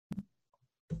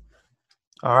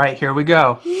All right, here we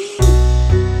go.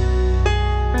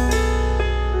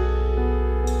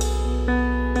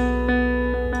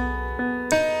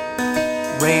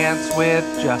 Rants with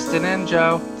Justin and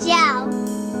Joe. Joe.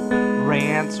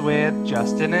 Rants with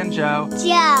Justin and Joe.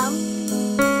 Joe.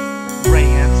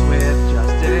 Rants with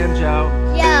Justin and Joe.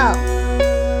 Joe.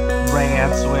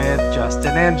 Rants with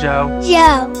Justin and Joe.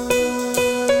 Joe.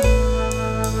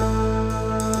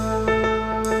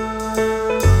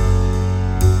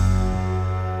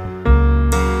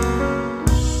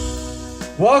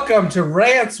 Welcome to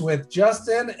Rants with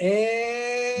Justin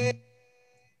and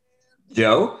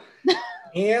Joe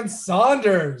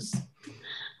Saunders.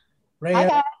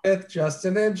 Rants with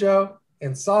Justin and Joe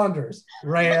and Saunders.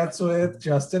 Rants with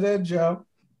Justin and Joe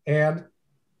and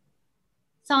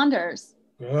Saunders.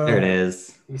 Good. There it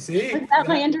is. You see? Was that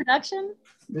my introduction?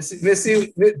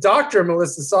 Dr.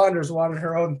 Melissa Saunders wanted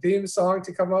her own theme song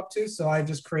to come up to, so I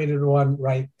just created one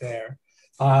right there.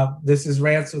 This is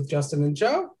Rants with Justin and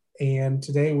Joe, and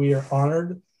today we are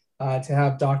honored to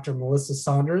have Dr. Melissa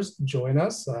Saunders join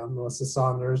us. Melissa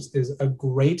Saunders is a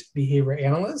great behavior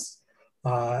analyst,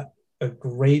 a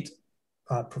great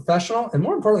professional, and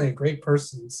more importantly, a great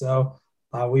person. So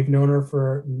we've known her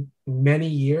for many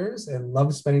years and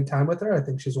love spending time with her. I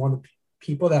think she's one of the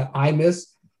people that I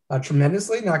miss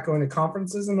tremendously, not going to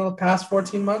conferences in the past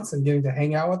 14 months and getting to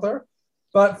hang out with her.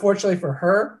 But fortunately for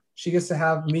her, she gets to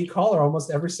have me call her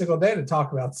almost every single day to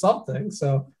talk about something.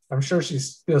 So I'm sure she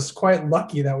feels quite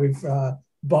lucky that we've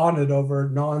bonded over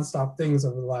nonstop things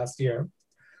over the last year.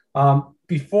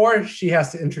 Before she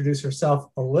has to introduce herself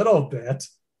a little bit,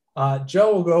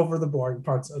 Joe will go over the boring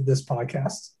parts of this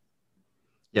podcast.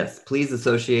 Yes, please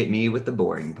associate me with the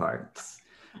boring parts.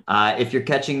 If you're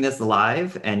catching this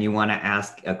live and you want to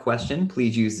ask a question,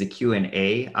 please use the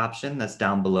Q&A option that's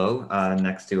down below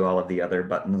next to all of the other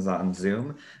buttons on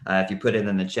Zoom. If you put it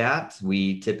in the chat,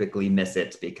 we typically miss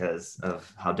it because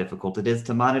of how difficult it is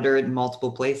to monitor it in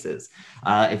multiple places.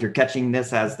 If you're catching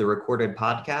this as the recorded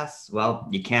podcast, well,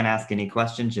 you can't ask any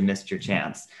questions. You missed your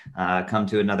chance. Come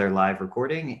to another live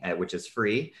recording, which is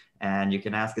free, and you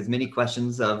can ask as many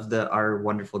questions of our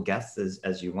wonderful guests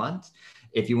as you want.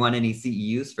 If you want any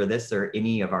CEUs for this or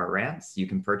any of our rants, you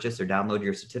can purchase or download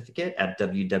your certificate at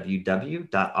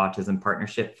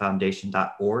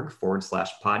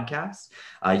www.autismpartnershipfoundation.org/podcast.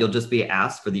 You'll just be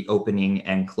asked for the opening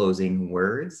and closing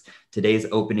words. Today's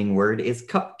opening word is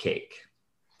cupcake.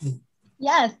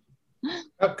 Yes.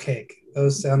 Cupcake.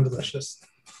 Those sound delicious.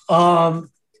 Joe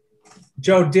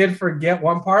did forget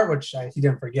one part, which he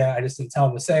didn't forget. I just didn't tell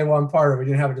him to say one part, or we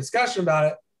didn't have a discussion about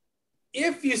it.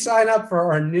 If you sign up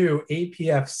for our new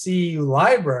APF CEU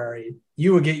library,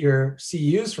 you will get your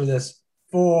CEUs for this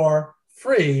for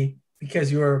free because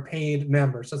you are a paid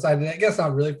member. So it's, I guess,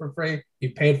 not really for free. You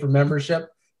paid for membership,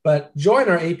 but join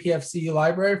our APF CEU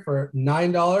library for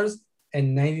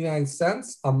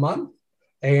 $9.99 a month,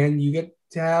 and you get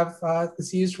to have the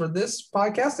CEUs for this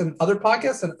podcast and other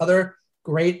podcasts and other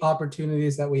great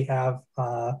opportunities that we have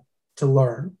to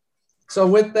learn. So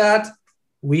with that,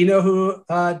 we know who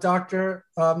Dr.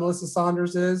 Melissa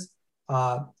Saunders is.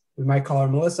 We might call her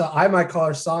Melissa. I might call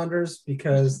her Saunders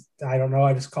because, I don't know,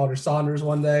 I just called her Saunders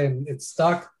one day and it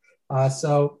stuck. But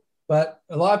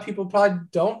a lot of people probably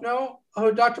don't know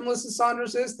who Dr. Melissa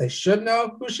Saunders is. They should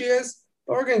know who she is,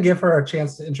 but we're going to give her a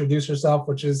chance to introduce herself,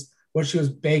 which is what she was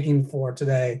begging for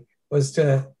today, was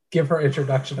to give her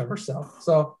introduction of herself.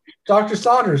 So, Dr.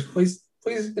 Saunders, please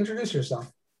introduce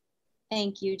yourself.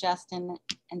 Thank you, Justin,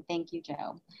 and thank you,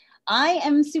 Joe. I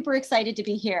am super excited to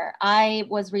be here. I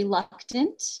was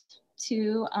reluctant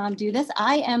to do this.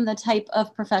 I am the type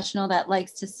of professional that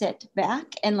likes to sit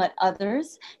back and let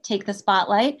others take the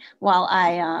spotlight while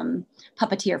I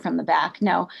puppeteer from the back.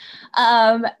 No,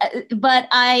 but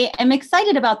I am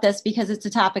excited about this because it's a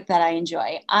topic that I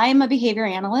enjoy. I'm a behavior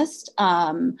analyst.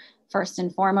 First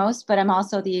and foremost, but I'm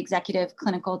also the executive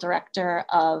clinical director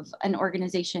of an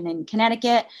organization in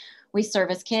Connecticut. We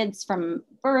service kids from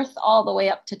birth all the way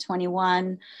up to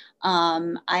 21.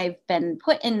 I've been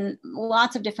put in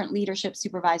lots of different leadership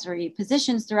supervisory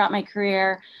positions throughout my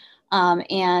career,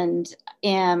 and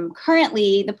am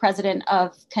currently the president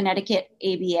of Connecticut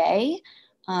ABA,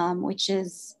 which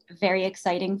is very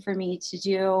exciting for me to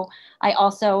do. I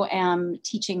also am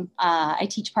teaching, I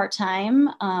teach part-time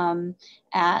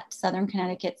at Southern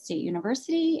Connecticut State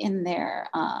University in their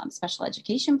special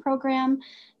education program.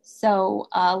 So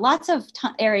lots of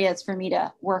areas for me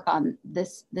to work on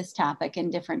this topic in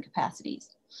different capacities.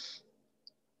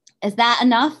 Is that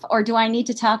enough, or do I need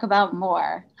to talk about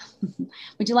more?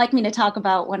 Would you like me to talk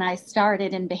about when I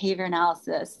started in behavior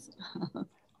analysis?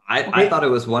 I thought it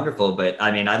was wonderful, but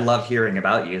I mean, I love hearing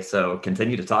about you. So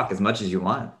continue to talk as much as you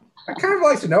want. I kind of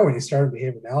like to know when you started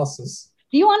behavior analysis.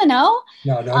 Do you want to know?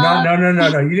 No.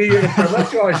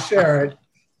 Unless you want to share it,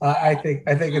 I think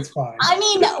it's fine. I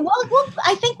mean,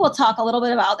 I think we'll talk a little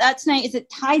bit about that tonight. Is it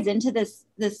ties into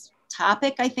this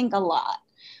topic? I think a lot.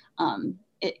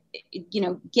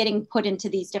 Getting put into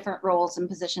these different roles and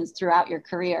positions throughout your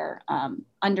career,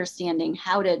 understanding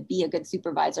how to be a good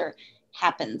supervisor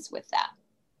happens with that.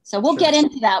 So we'll get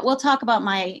into that. We'll talk about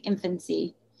my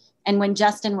infancy and when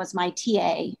Justin was my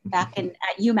TA back at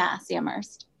UMass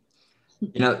Amherst.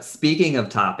 Speaking of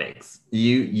topics,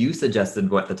 you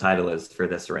suggested what the title is for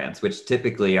this rant, which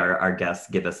typically our guests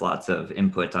give us lots of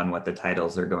input on what the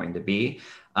titles are going to be.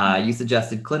 You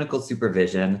suggested clinical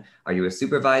supervision. Are you a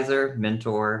supervisor,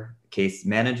 mentor, case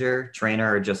manager,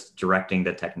 trainer, or just directing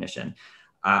the technician?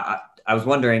 I was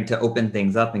wondering, to open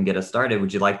things up and get us started,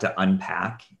 would you like to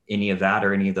unpack any of that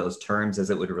or any of those terms as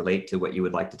it would relate to what you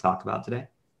would like to talk about today?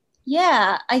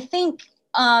 Yeah, I think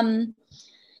the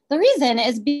reason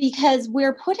is because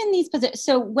we're put in these positions.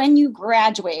 So when you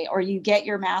graduate or you get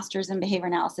your master's in behavior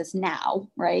analysis now,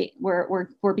 right,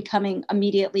 we're becoming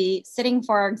immediately sitting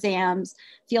for our exams.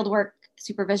 Fieldwork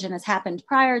supervision has happened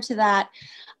prior to that.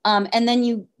 And then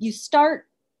you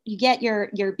get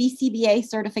your BCBA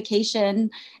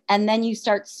certification, and then you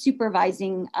start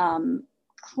supervising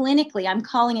clinically. I'm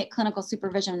calling it clinical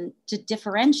supervision to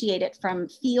differentiate it from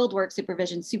fieldwork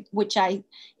supervision, which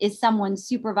is someone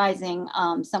supervising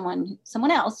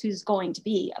someone else who's going to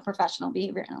be a professional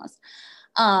behavior analyst.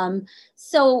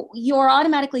 So you're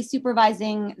automatically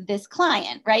supervising this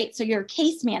client, right? So you're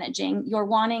case managing, you're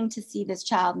wanting to see this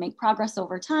child make progress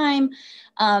over time.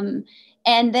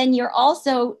 And then you're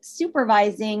also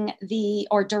supervising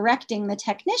or directing the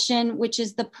technician, which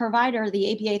is the provider,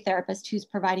 the ABA therapist who's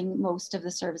providing most of the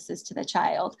services to the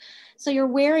child. So you're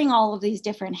wearing all of these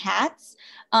different hats.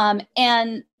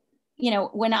 And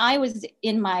when I was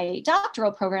in my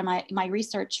doctoral program, my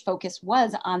research focus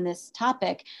was on this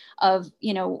topic of,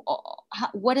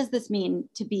 what does this mean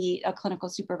to be a clinical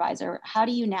supervisor? How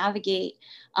do you navigate,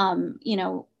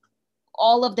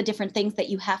 all of the different things that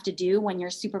you have to do when you're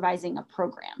supervising a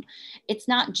program? It's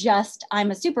not just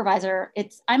I'm a supervisor,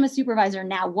 it's I'm a supervisor,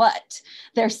 now what?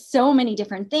 There's so many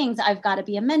different things. I've got to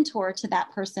be a mentor to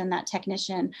that person, that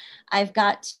technician. I've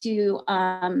got to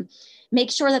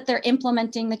make sure that they're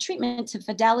implementing the treatment to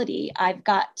fidelity. I've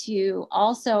got to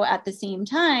also at the same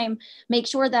time make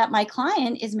sure that my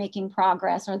client is making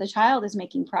progress or the child is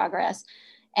making progress,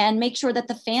 and make sure that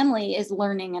the family is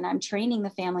learning and I'm training the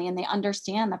family and they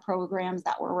understand the programs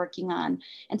that we're working on.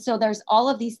 And so there's all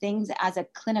of these things as a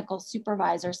clinical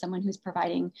supervisor, someone who's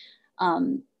providing,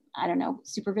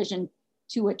 supervision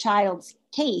to a child's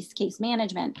case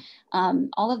management,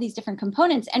 all of these different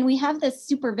components. And we have this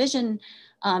supervision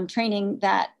training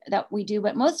that we do,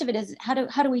 but most of it is how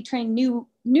do we train new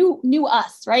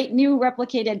us, right? New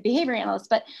replicated behavior analysts.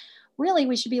 But really,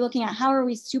 we should be looking at how are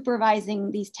we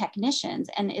supervising these technicians,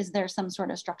 and is there some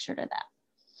sort of structure to that?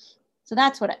 So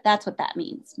that's what that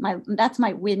means. That's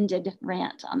my winded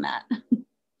rant on that.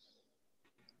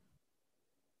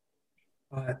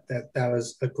 That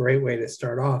was a great way to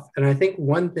start off. And I think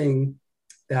one thing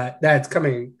that's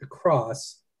coming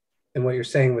across in what you're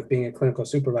saying with being a clinical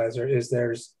supervisor is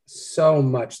there's so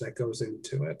much that goes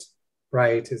into it,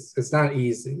 right? It's not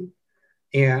easy.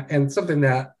 And something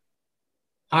that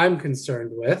I'm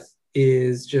concerned with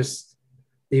is just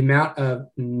the amount of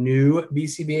new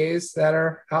BCBAs that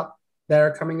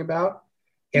are coming about,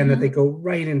 and that they go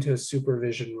right into a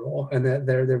supervision role, and that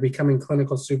they're becoming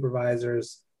clinical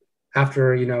supervisors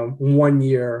after 1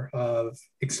 year of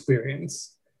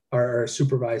experience or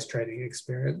supervised training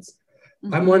experience.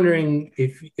 I'm wondering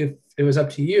if it was up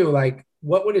to you, like,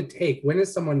 what would it take? When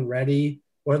is someone ready?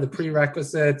 What are the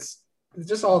prerequisites?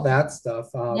 Just all that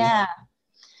stuff. Yeah.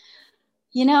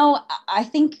 I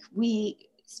think we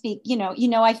speak,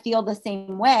 I feel the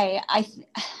same way.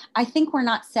 I think we're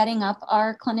not setting up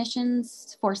our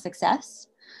clinicians for success.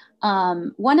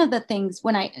 One of the things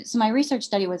so my research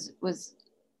study was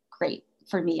great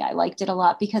for me. I liked it a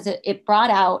lot because it brought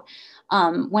out,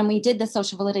 when we did the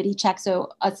social validity check.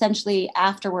 So essentially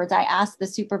afterwards, I asked the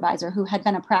supervisor, who had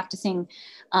been a practicing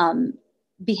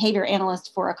behavior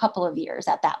analyst for a couple of years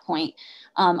at that point.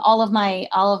 All of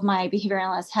my behavior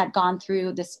analysts had gone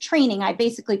through this training. I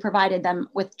basically provided them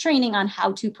with training on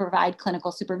how to provide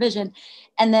clinical supervision.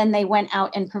 And then they went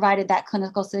out and provided that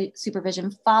clinical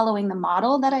supervision following the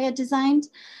model that I had designed.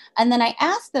 And then I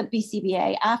asked the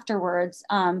BCBA afterwards,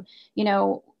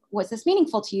 was this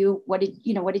meaningful to you? What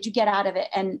did you get out of it?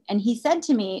 And he said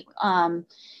to me,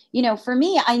 For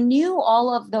me, I knew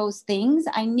all of those things.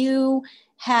 I knew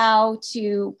how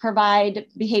to provide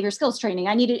behavior skills training.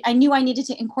 I knew I needed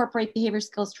to incorporate behavior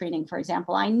skills training, for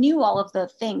example. I knew all of the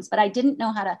things, but I didn't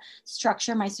know how to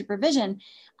structure my supervision.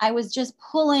 I was just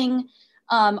pulling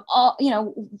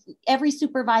every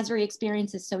supervisory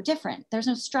experience is so different. There's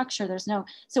no structure.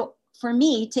 So for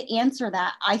me to answer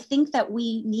that, I think that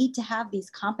we need to have these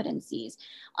competencies.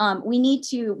 We need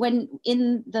to, when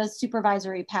in the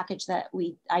supervisory package that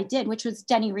I did, which was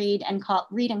Denny Reed and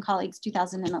Colleagues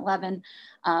 2011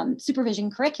 supervision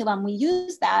curriculum, we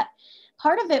used that.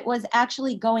 Part of it was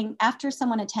actually going after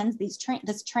someone attends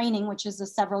this training, which is a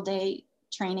several-day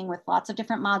training with lots of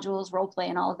different modules, role play,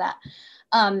 and all of that.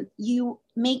 You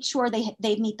make sure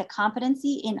they meet the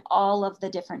competency in all of the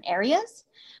different areas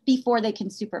before they can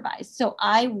supervise. So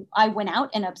I went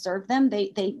out and observed them.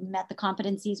 They met the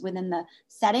competencies within the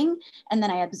setting. And then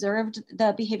I observed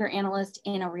the behavior analyst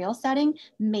in a real setting,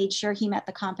 made sure he met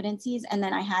the competencies. And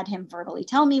then I had him verbally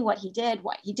tell me what he did,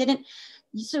 what he didn't.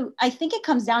 So I think it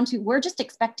comes down to, we're just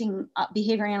expecting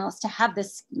behavior analysts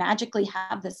to magically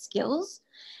have the skills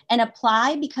and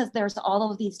apply, because there's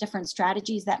all of these different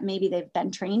strategies that maybe they've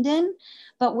been trained in,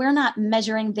 but we're not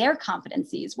measuring their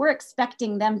competencies. We're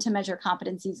expecting them to measure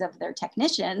competencies of their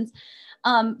technicians,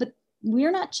 but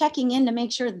we're not checking in to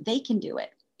make sure they can do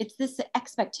it. It's this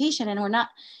expectation, and we're not,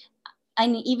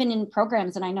 even in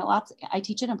programs, and I know I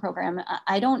teach in a program,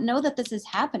 I don't know that this is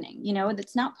happening,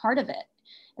 that's not part of it.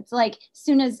 It's like, as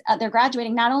soon as they're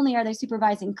graduating, not only are they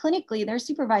supervising clinically, they're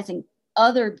supervising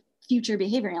other future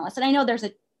behavior analysts. And I know there's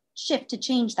a shift to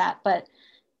change that, but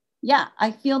yeah,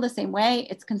 I feel the same way.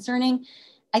 It's concerning.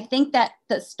 I think that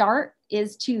the start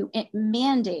is to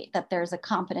mandate that there's a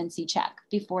competency check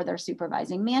before they're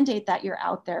supervising, mandate that you're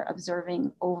out there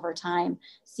observing over time,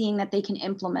 seeing that they can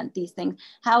implement these things.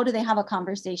 How do they have a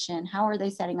conversation? How are they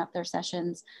setting up their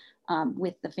sessions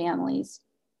with the families?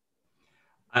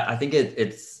 I think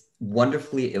it's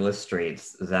wonderfully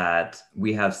illustrates that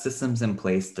we have systems in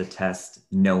place to test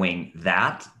knowing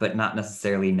that, but not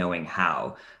necessarily knowing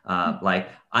how. Like,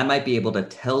 I might be able to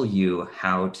tell you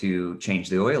how to change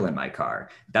the oil in my car.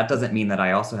 That doesn't mean that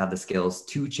I also have the skills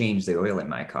to change the oil in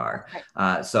my car.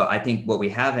 So I think what we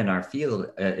have in our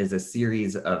field is a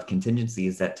series of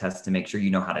contingencies that test to make sure you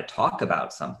know how to talk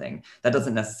about something. That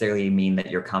doesn't necessarily mean that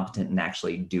you're competent in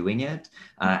actually doing it.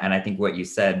 And I think what you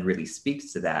said really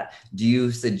speaks to that. Do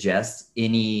you suggest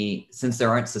since there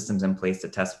aren't systems in place to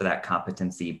test for that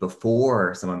competency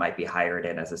before someone might be hired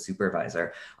in as a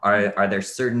supervisor, are there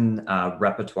certain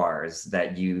repertoires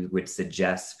that you would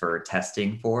suggest for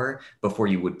testing for before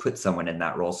you would put someone in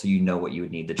that role, so you know what you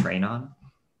would need to train on?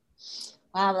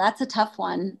 Wow, that's a tough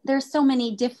one. There's so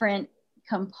many different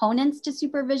components to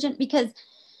supervision, because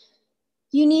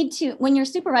you need to, when you're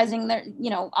supervising there,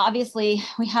 obviously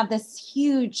we have this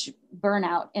huge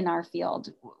burnout in our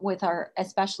field with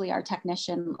especially our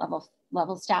technician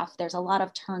level staff. There's a lot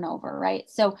of turnover, right?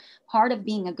 So part of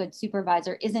being a good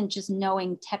supervisor isn't just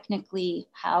knowing technically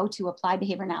how to apply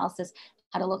behavior analysis,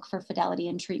 how to look for fidelity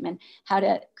in treatment, how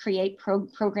to create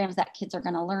programs that kids are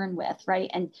going to learn with,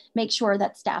 right? And make sure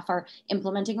that staff are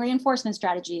implementing reinforcement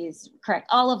strategies, correct?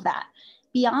 All of that.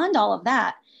 Beyond all of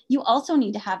that, you also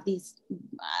need to have these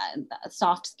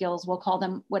soft skills, we'll call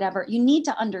them whatever. You need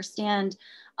to understand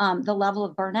the level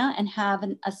of burnout and have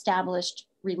an established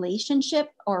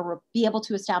relationship, or be able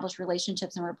to establish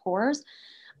relationships and rapport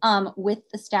with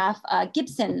the staff.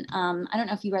 Gibson, I don't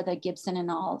know if you read the Gibson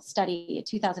and all study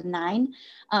 2009,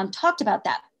 talked about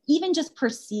that. Even just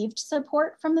perceived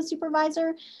support from the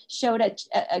supervisor showed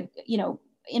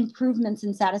improvements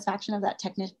in satisfaction of that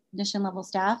technician level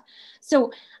staff.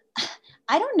 So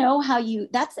I don't know how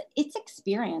it's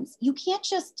experience. You can't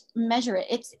just measure it.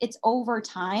 It's over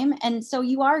time. And so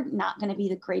you are not going to be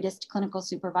the greatest clinical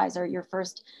supervisor your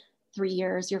first 3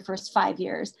 years, your first 5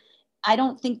 years. I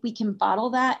don't think we can bottle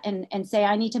that and say,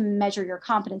 I need to measure your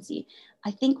competency.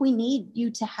 I think we need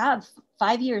you to have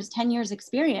 5 years, 10 years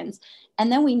experience.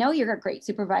 And then we know you're a great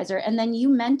supervisor. And then you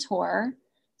mentor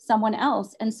someone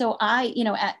else. And so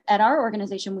at our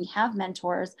organization, we have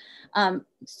mentors,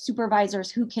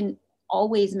 supervisors who can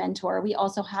always mentor. We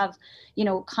also have,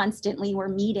 constantly we're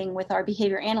meeting with our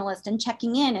behavior analyst and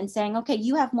checking in and saying, okay,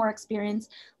 you have more experience.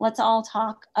 Let's all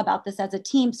talk about this as a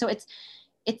team. So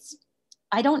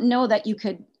I don't know that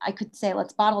I could say,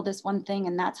 let's bottle this one thing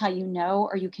and that's how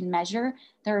or you can measure.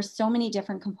 There are so many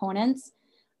different components.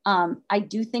 I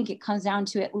do think it comes down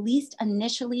to, at least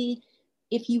initially,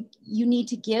 if you need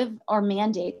to give or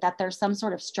mandate that there's some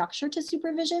sort of structure to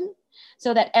supervision,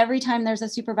 so that every time there's a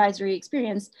supervisory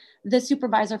experience, the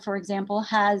supervisor, for example,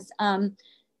 has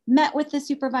met with the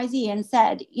supervisee and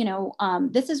said,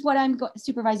 this is what I'm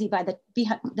supervisee by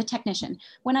the technician.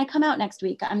 When I come out next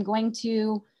week, I'm going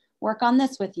to work on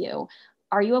this with you.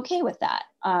 Are you okay with that?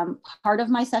 Part of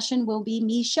my session will be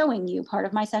me showing you, part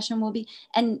of my session will be,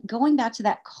 and going back to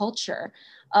that culture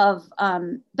of,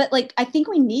 but like, I think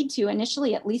we need to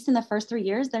initially, at least in the first 3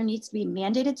 years, there needs to be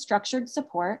mandated structured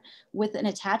support with an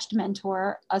attached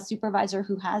mentor, a supervisor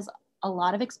who has a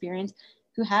lot of experience,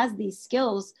 who has these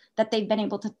skills that they've been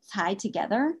able to tie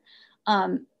together.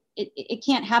 It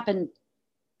can't happen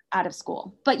out of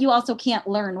school, but you also can't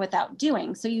learn without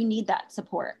doing. So you need that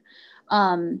support.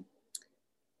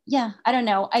 Yeah, I don't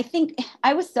know. I think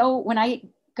I was so, when I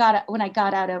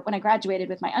graduated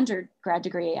with my undergrad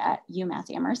degree at UMass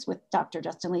Amherst with Dr.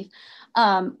 Justin Leaf,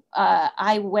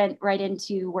 I went right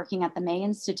into working at the May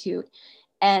Institute,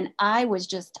 and I was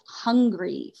just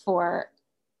hungry for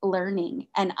learning.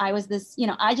 And I was this,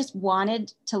 I just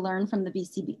wanted to learn from the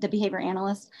BCB, the behavior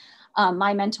analyst.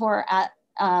 My mentor at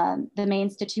the May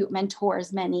Institute,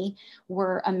 mentors, many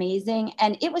were amazing.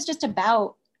 And it was just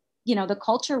about, the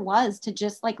culture was to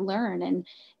just like learn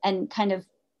and kind of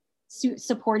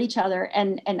support each other,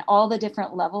 and all the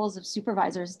different levels of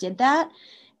supervisors did that.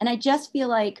 And I just feel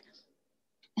like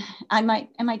am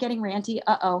I getting ranty?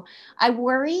 I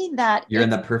worry that you're in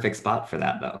the perfect spot for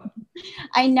that though.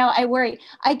 I know, I worry.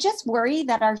 I just worry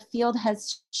that our field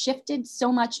has shifted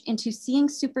so much into seeing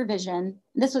supervision.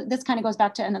 This kind of goes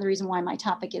back to another reason why my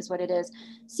topic is what it is.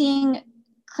 Seeing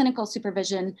clinical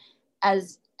supervision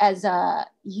as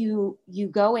you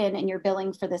go in and you're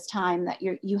billing for this time, that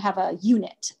you have a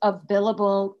unit of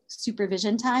billable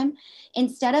supervision time,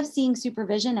 instead of seeing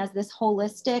supervision as this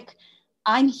holistic,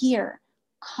 I'm here,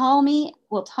 call me,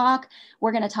 we'll talk.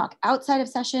 We're going to talk outside of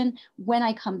session. When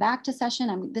I come back to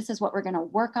session, this is what we're going to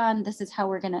work on. This is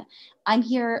how I'm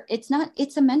here. It's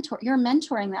a mentor. You're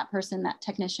mentoring that person, that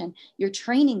technician. You're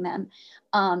training them,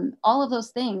 all of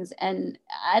those things. And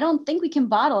I don't think we can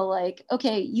bottle like,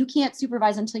 okay, you can't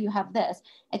supervise until you have this.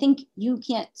 I think you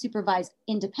can't supervise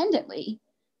independently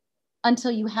until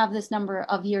you have this number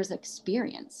of years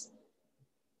experience.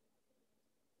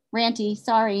 Ranty,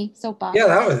 sorry, soapbox. Yeah,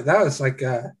 that was like,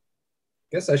 I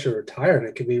guess I should retire and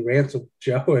it could be Rants with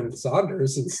Joe and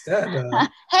Saunders instead.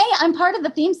 Hey, I'm part of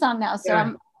the theme song now,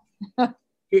 so yeah.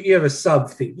 You have a sub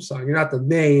theme song. You're not the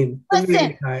main.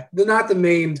 Not the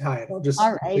main title. Just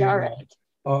all right.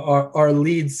 Our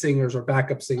lead singers or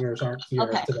backup singers aren't here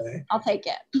today. I'll take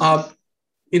it.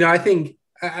 I think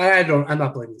I'm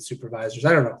not blaming the supervisors.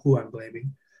 I don't know who I'm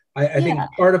blaming. I think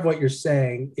part of what you're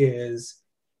saying is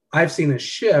I've seen a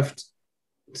shift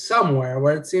somewhere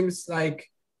where it seems like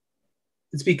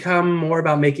it's become more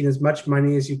about making as much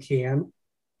money as you can,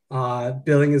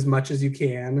 billing as much as you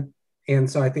can. And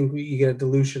so I think you get a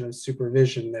dilution of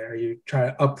supervision there. You try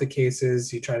to up the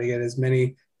cases, you try to get as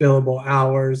many billable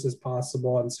hours as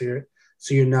possible. And so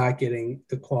you're not getting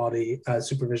the quality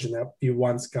supervision that you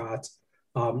once got.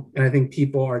 And I think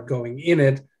people are going in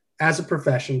it as a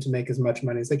profession to make as much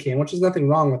money as they can, which is nothing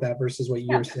wrong with that versus what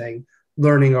you're saying,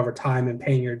 learning over time and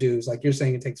paying your dues. Like you're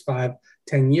saying, it takes 5-10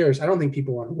 years. I don't think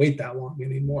people want to wait that long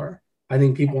anymore. I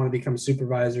think people want to become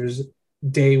supervisors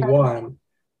day one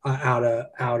out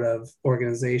of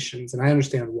organizations. And I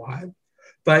understand why,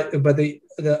 but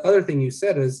the other thing you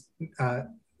said is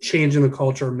changing the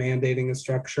culture, mandating a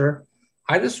structure.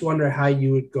 I just wonder how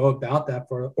you would go about that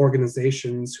for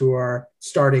organizations who are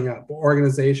starting up,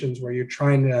 organizations where you're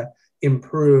trying to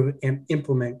improve and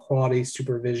implement quality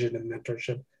supervision and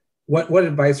mentorship. What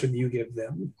advice would you give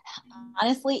them?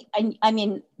 Honestly, I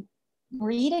mean,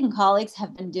 Reed and colleagues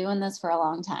have been doing this for a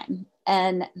long time,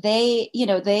 and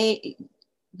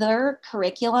their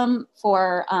curriculum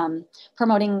for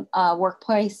promoting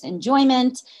workplace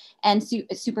enjoyment and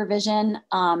supervision,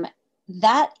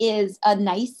 that is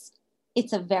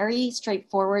it's a very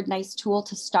straightforward, nice tool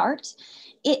to start.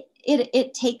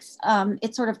 It takes,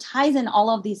 it sort of ties in all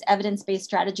of these evidence-based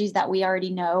strategies that we already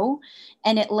know,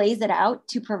 and it lays it out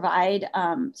to provide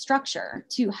structure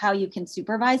to how you can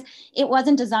supervise. It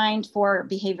wasn't designed for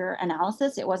behavior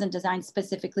analysis. It wasn't designed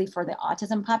specifically for the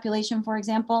autism population, for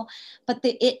example, but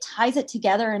it ties it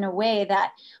together in a way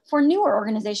that for newer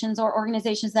organizations or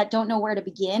organizations that don't know where to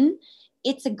begin,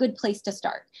 it's a good place to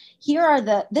start.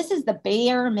 This is the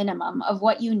bare minimum of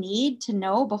what you need to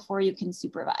know before you can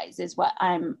supervise, is what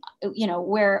I'm,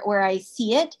 where I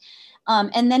see it.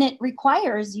 And then it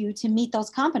requires you to meet those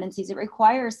competencies. It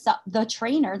requires the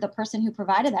trainer, the person who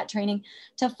provided that training,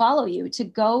 to follow you, to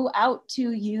go out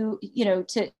to you,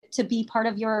 to be part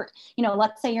of your,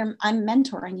 let's say I'm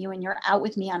mentoring you and you're out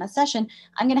with me on a session,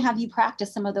 I'm going to have you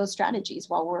practice some of those strategies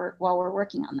while we're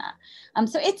working on that.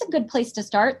 So it's a good place to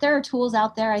start. There are tools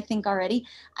out there, I think, already.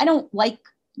 I don't like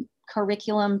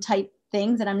curriculum type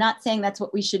things, and I'm not saying that's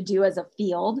what we should do as a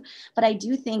field, but I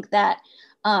do think that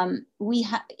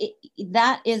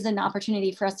that is an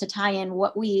opportunity for us to tie in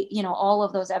what all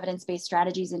of those evidence-based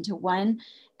strategies into one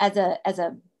as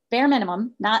a bare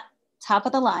minimum, not top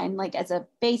of the line, like as a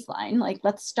baseline, like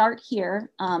let's start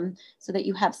here, so that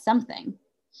you have something.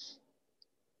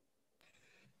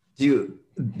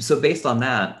 So based on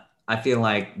that, I feel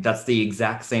like that's the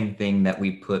exact same thing that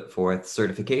we put forth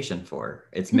certification for.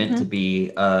 It's meant to be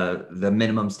the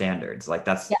minimum standards. Like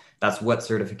that's what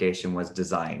certification was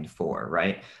designed for,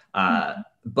 right?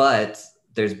 But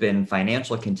there's been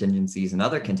financial contingencies and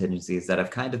other contingencies that have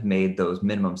kind of made those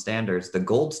minimum standards the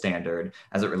gold standard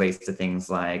as it relates to things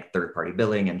like third-party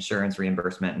billing, insurance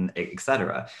reimbursement, and et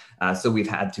cetera. So we've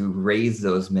had to raise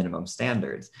those minimum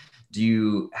standards. Do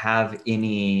you have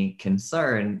any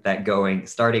concern that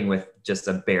starting with just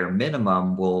a bare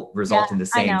minimum will result in the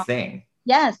same thing?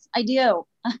 Yes, I do.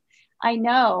 I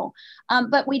know,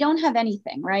 but we don't have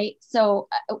anything, right? So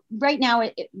right now,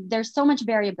 there's so much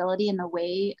variability in the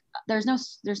way. There's no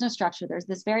structure. There's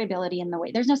this variability in the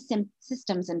way. There's no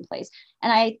systems in place,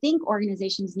 and I think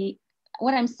organizations need.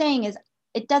 What I'm saying is,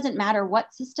 it doesn't matter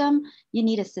what system. You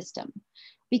need a system,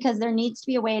 because there needs to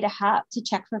be a way to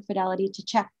check for fidelity,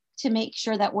 to make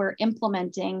sure that we're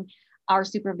implementing our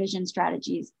supervision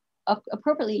strategies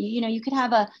appropriately. You could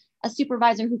have a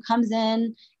supervisor who comes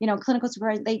in, clinical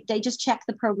supervisor, they just check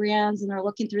the programs and they're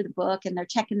looking through the book and they're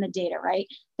checking the data, right?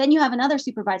 Then you have another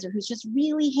supervisor who's just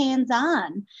really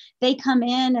hands-on. They come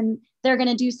in and they're going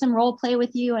to do some role play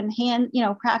with you and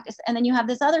practice. And then you have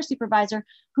this other supervisor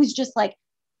who's just like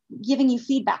giving you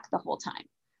feedback the whole time.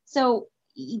 So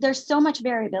there's so much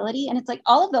variability, and it's like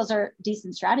all of those are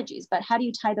decent strategies, but how do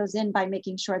you tie those in by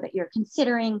making sure that you're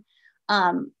considering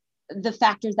the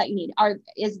factors that you need?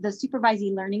 Is the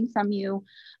supervisee learning from you?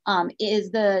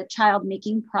 Is the child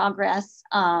making progress?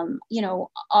 All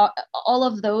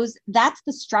of those, that's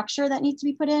the structure that needs to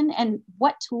be put in, and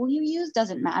what tool you use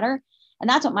doesn't matter. And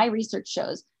that's what my research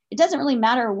shows. It doesn't really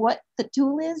matter what the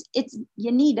tool is.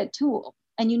 You need a tool,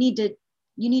 and you need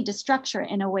to structure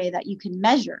it in a way that you can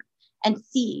measure and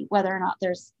see whether or not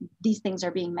these things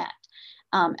are being met.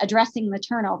 Addressing the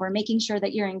turnover, making sure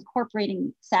that you're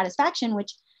incorporating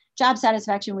job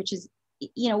satisfaction, which is,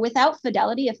 without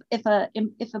fidelity, if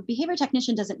a behavior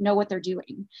technician doesn't know what they're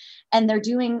doing and they're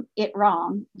doing it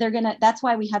wrong, that's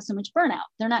why we have so much burnout.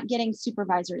 They're not getting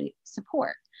supervisory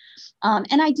support.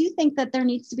 And I do think that there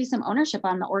needs to be some ownership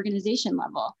on the organization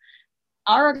level.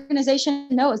 Our organization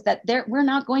knows that we're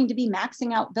not going to be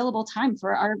maxing out billable time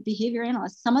for our behavior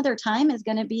analysts. Some of their time is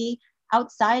going to be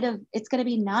it's going to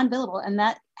be non-billable, and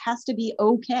that has to be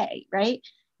okay, right?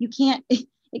 It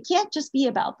can't just be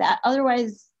about that.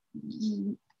 Otherwise,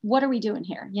 what are we doing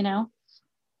here,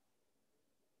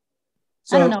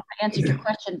 So, I don't know if I answered your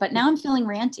question, but now I'm feeling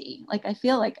ranty. Like, I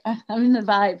feel like I'm in the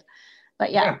vibe,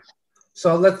 but yeah.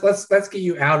 So let's get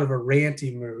you out of a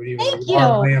ranty mood, even Thank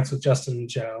though you. Rants with Justin and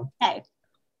Joe. Okay.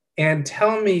 And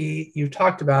tell me, you've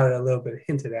talked about it a little bit,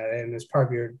 hinted at it, and as part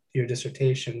of your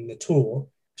dissertation, the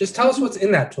tool. Just tell us what's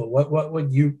in that tool.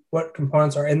 What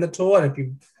components are in the tool, and if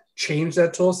you changed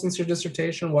that tool since your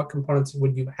dissertation, what components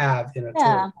would you have in a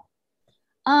tool?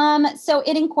 So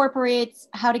it incorporates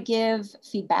how to give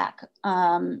feedback,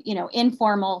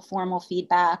 informal, formal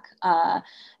feedback,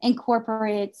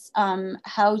 incorporates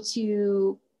how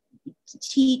to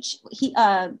teach.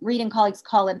 Reed and colleagues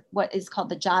call it what is called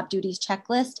the job duties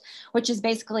checklist, which is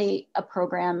basically a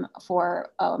program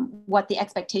for what the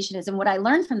expectation is. And what I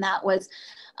learned from that was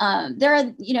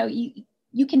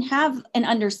you can have an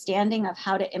understanding of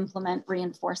how to implement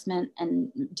reinforcement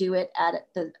and do it at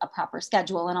a proper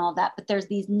schedule and all of that, but there's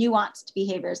these nuanced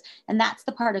behaviors, and that's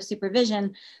the part of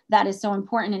supervision that is so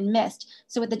important and missed.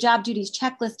 So what the job duties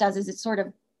checklist does is it sort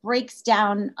of breaks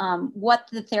down what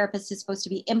the therapist is supposed to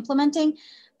be implementing,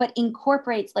 but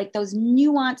incorporates like those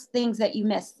nuanced things that you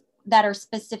miss that are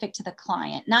specific to the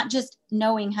client, not just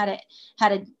knowing how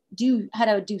to do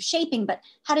shaping, but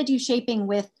how to do shaping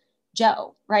with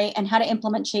Joe, right? And how to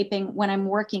implement shaping when I'm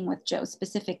working with Joe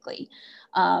specifically.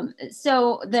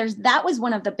 So that was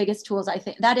one of the biggest tools. I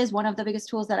think that is one of the biggest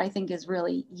tools that I think is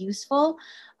really useful.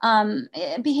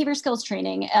 Behavior skills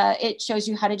training, it shows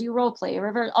you how to do role play,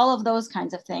 all of those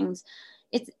kinds of things.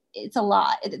 It's a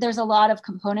lot. There's a lot of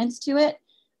components to it,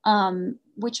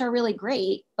 which are really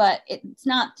great, but it's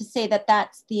not to say that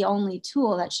that's the only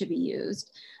tool that should be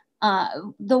used.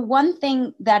 The one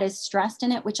thing that is stressed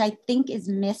in it, which I think is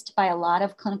missed by a lot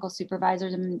of clinical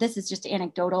supervisors, and this is just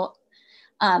anecdotal,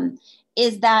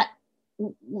 is that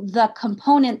the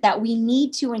component that we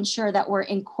need to ensure that we're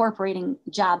incorporating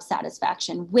job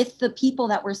satisfaction with the people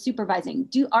that we're supervising.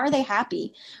 Are they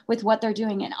happy with what they're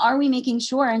doing? And are we making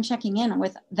sure and checking in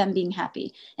with them being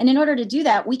happy? And in order to do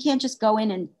that, we can't just go in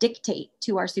and dictate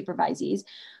to our supervisees.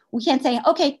 We can't say,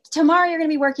 okay, tomorrow you're going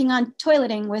to be working on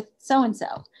toileting with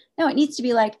so-and-so. No, it needs to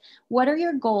be like, what are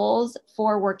your goals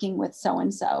for working with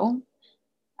so-and-so?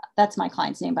 That's my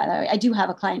client's name, by the way. I do have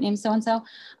a client named so-and-so.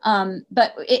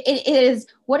 But it is,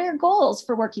 what are your goals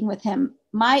for working with him?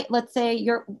 Let's say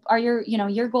your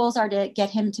goals are to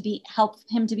help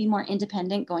him to be more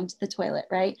independent going to the toilet,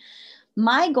 right?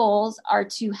 My goals are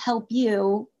to help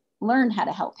you learn how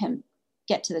to help him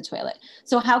get to the toilet.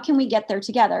 So how can we get there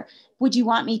together? Would you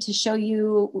want me to show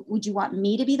you, would you want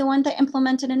me to be the one that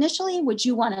implemented initially? Would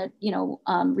you want to,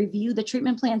 review the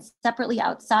treatment plan separately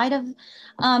outside of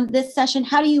this session?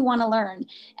 How do you want to learn?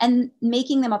 And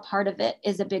making them a part of it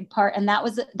is a big part. And that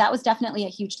was definitely a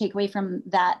huge takeaway from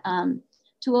that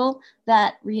tool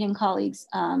that Reed and colleagues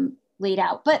laid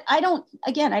out. But I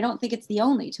don't think it's the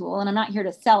only tool, and I'm not here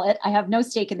to sell it. I have no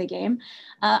stake in the game.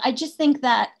 I just think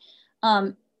that,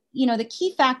 the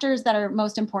key factors that are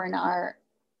most important are,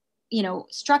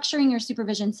 structuring your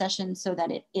supervision session so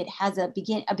that it has a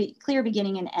clear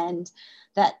beginning and end,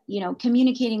 that,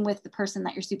 communicating with the person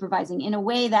that you're supervising in a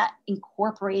way that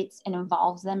incorporates and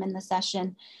involves them in the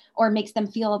session or makes them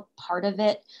feel a part of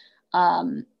it.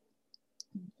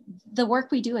 The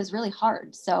work we do is really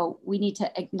hard. So we need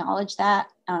to acknowledge that.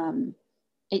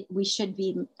 We should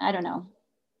be, I don't know.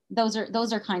 Those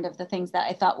are kind of the things that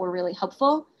I thought were really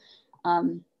helpful.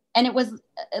 And it was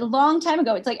a long time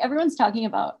ago. It's like everyone's talking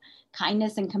about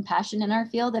kindness and compassion in our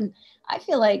field. And I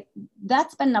feel like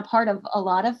that's been a part of a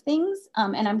lot of things.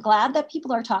 And I'm glad that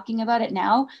people are talking about it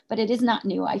now, but it is not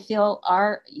new. I feel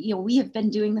we have been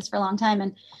doing this for a long time.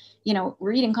 And,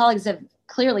 Reed and colleagues have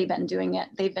clearly been doing it.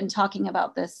 They've been talking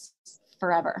about this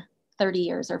forever, 30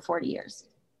 years or 40 years.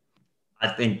 I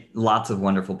think lots of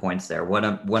wonderful points there. One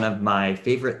of my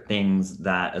favorite things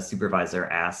that a supervisor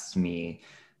asked me,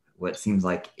 what seems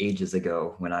like ages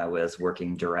ago when I was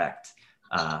working direct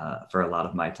for a lot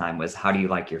of my time, was, how do you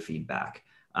like your feedback?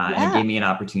 And it gave me an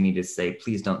opportunity to say,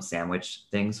 please don't sandwich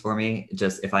things for me.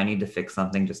 Just if I need to fix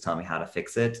something, just tell me how to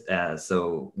fix it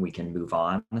so we can move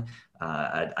on.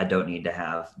 I don't need to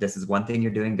have, this is one thing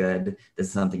you're doing good, this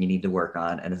is something you need to work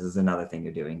on, and this is another thing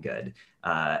you're doing good.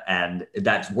 And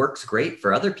that works great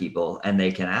for other people, and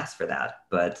they can ask for that,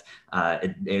 but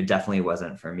it definitely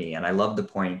wasn't for me. And I love the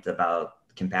point about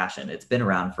compassion. It's been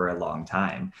around for a long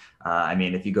time.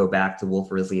 If you go back to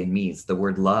Wolf, Risley, and Mies, the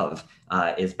word love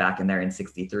is back in there in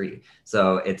 63.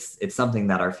 So it's something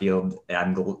that our field,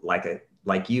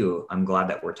 like you, I'm glad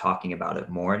that we're talking about it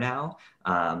more now.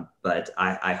 But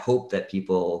I hope that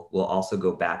people will also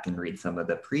go back and read some of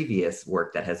the previous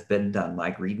work that has been done,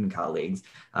 like Reed and colleagues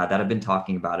that have been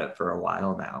talking about it for a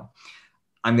while now.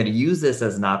 I'm going to use this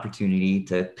as an opportunity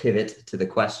to pivot to the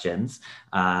questions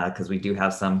because we do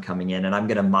have some coming in, and I'm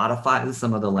going to modify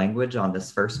some of the language on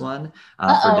this first one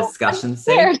for discussion's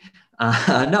sake.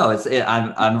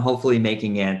 I'm hopefully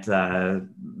making it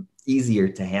easier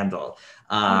to handle.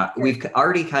 We've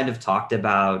already kind of talked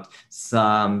about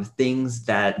some things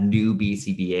that new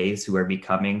BCBAs who are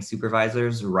becoming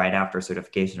supervisors right after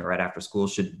certification or right after school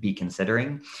should be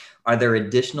considering. Are there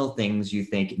additional things you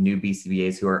think new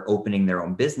BCBAs who are opening their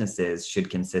own businesses should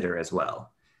consider as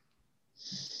well?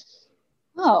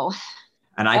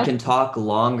 And I can talk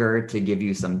longer to give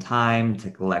you some time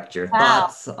to collect your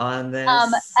thoughts on this.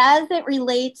 As it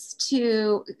relates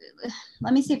to,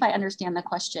 let me see if I understand the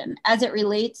question. As it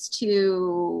relates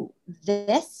to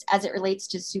this, as it relates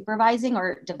to supervising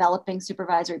or developing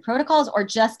supervisory protocols, or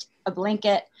just a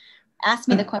blanket? Ask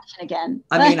me the question again.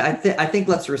 I think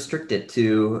let's restrict it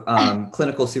to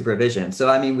clinical supervision.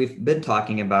 So, we've been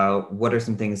talking about what are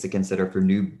some things to consider for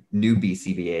new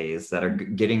BCBAs that are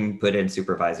getting put in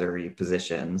supervisory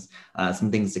positions, some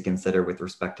things to consider with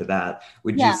respect to that.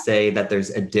 Would you say that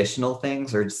there's additional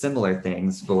things or similar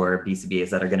things for BCBAs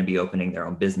that are going to be opening their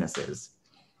own businesses?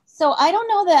 So I don't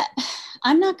know that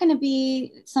I'm not going to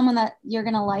be someone that you're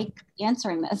going to like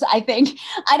answering this. I think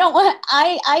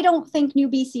I don't think new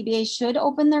BCBAs should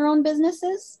open their own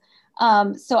businesses.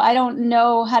 So I don't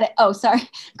know how to,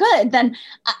 good. Then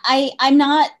I'm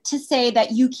not to say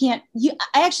that you can't,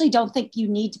 I actually don't think you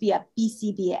need to be a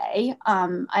BCBA.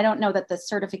 I don't know that the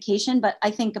certification, but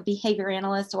I think a behavior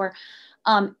analyst or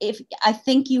If I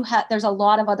think there's a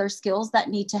lot of other skills that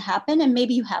need to happen, and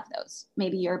maybe you have those.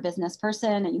 Maybe you're a business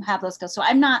person and you have those skills. So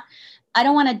I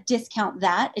don't want to discount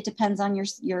that. It depends on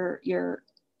your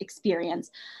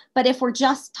experience. But if we're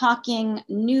just talking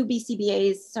new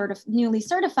BCBAs, sort of newly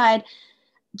certified,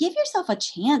 give yourself a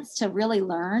chance to really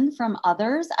learn from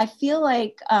others. I feel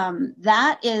like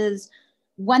that is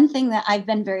one thing that I've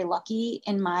been very lucky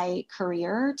in my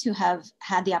career to have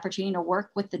had the opportunity to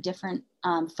work with the different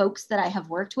folks that I have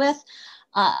worked with.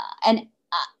 And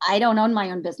I don't own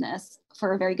my own business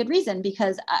for a very good reason,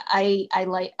 because I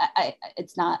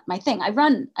it's not my thing. I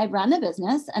run a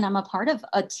business and I'm a part of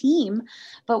a team.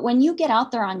 But when you get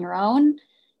out there on your own,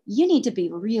 you need to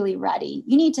be really ready.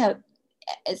 You need to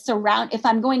surround, if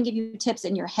I'm going to give you tips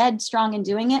and you're headstrong in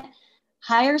doing it,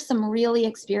 hire some really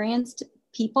experienced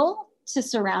people to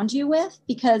surround you with,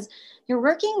 because you're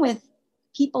working with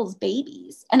people's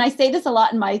babies. And I say this a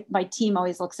lot, and my team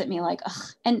always looks at me like, ugh,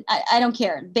 and I don't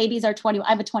care. Babies are 20. I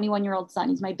have a 21-year-old son.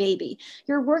 He's my baby.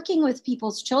 You're working with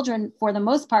people's children for the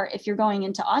most part if you're going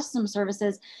into autism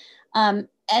services. And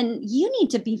you need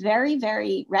to be very,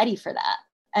 very ready for that.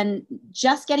 And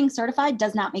just getting certified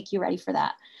does not make you ready for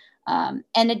that. And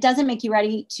it doesn't make you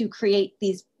ready to create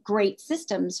these great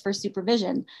systems for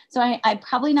supervision. So I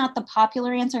probably not the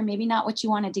popular answer, maybe not what you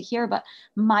wanted to hear, but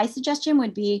my suggestion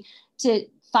would be to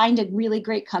find a really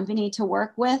great company to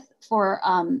work with for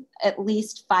at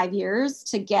least 5 years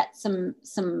to get some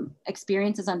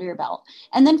experiences under your belt.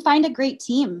 And then find a great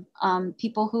team,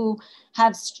 people who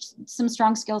have some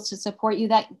strong skills to support you,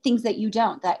 that things that you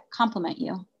don't, that complement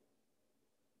you.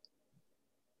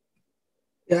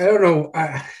 Yeah, I don't know.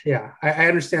 I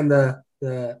understand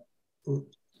the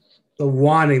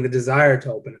wanting, the desire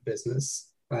to open a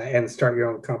business and start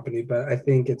your own company, but I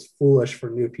think it's foolish for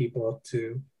new people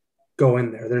to go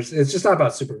in there. It's just not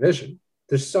about supervision.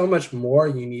 There's so much more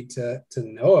you need to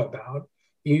know about.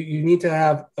 You need to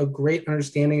have a great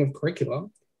understanding of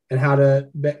curriculum and how to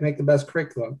make the best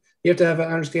curriculum. You have to have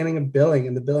an understanding of billing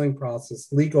and the billing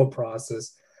process, legal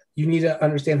process. You need to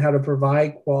understand how to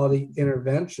provide quality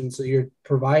intervention, so you're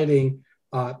providing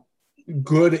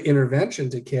good intervention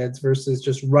to kids versus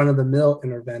just run-of-the-mill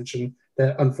intervention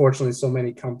that unfortunately so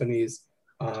many companies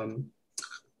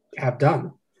have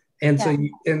done. And so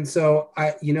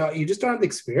you just don't have the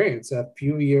experience a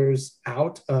few years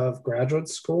out of graduate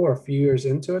school or a few years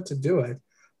into it to do it.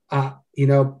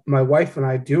 My wife and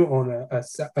I do own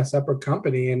a separate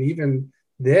company, and even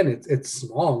then it's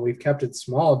small, and we've kept it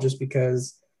small just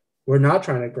because we're not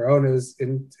trying to grow,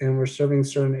 and we're serving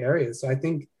certain areas. So I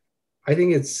think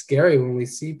it's scary when we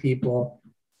see people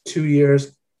 2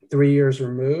 years, 3 years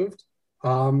removed,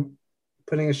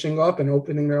 putting a shingle up and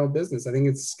opening their own business. I think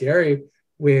it's scary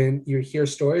when you hear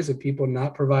stories of people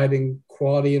not providing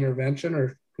quality intervention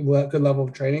or good level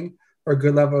of training or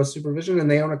good level of supervision, and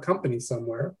they own a company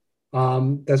somewhere.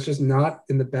 That's just not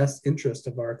in the best interest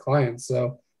of our clients.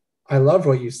 So I love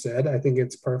what you said. I think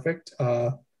it's perfect.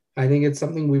 I think it's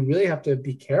something we really have to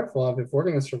be careful of if we're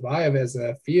going to survive as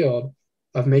a field,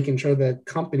 of making sure that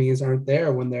companies aren't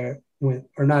there when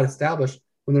are not established,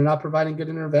 when they're not providing good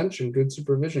intervention, good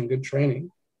supervision, good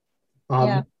training.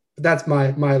 But that's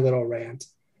my little rant.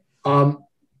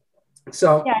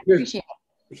 So I appreciate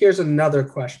it. Here's another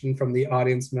question from the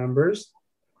audience members,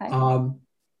 Okay.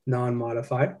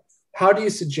 Non-modified. How do you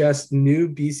suggest new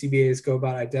BCBAs go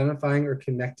about identifying or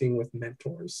connecting with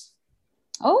mentors?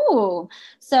 Oh,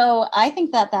 so I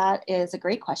think that is a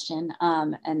great question,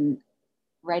 and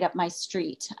right up my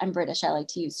street. I'm British. I like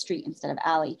to use street instead of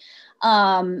alley.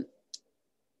 Our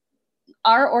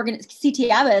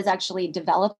CTABA is actually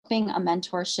developing a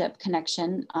mentorship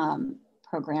connection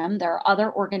program. There are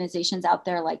other organizations out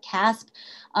there like CASP,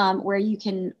 where you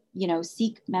can,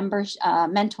 seek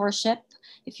mentorship.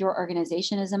 If your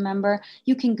organization is a member,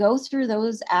 you can go through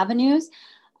those avenues.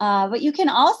 But you can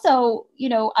also,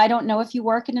 I don't know if you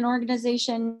work in an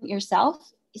organization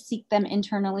yourself, seek them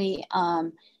internally.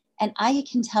 And I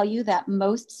can tell you that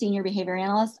most senior behavior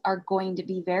analysts are going to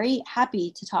be very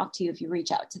happy to talk to you if you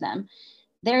reach out to them.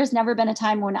 There's never been a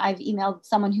time when I've emailed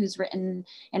someone who's written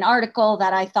an article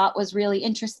that I thought was really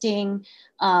interesting.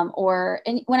 And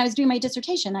when I was doing my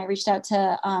dissertation, I reached out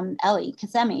to Ellie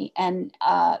Kasemi, and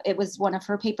it was one of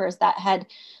her papers that had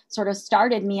sort of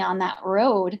started me on that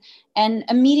road, and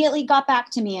immediately got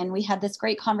back to me. And we had this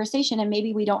great conversation, and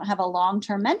maybe we don't have a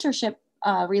long-term mentorship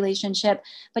relationship,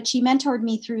 but she mentored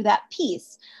me through that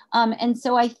piece. And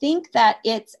so I think that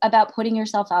it's about putting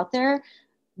yourself out there.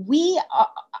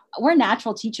 We're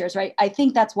natural teachers, right? I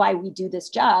think that's why we do this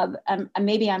job.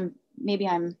 Maybe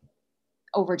I'm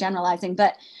overgeneralizing,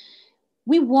 but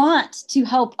we want to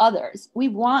help others. We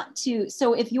want to,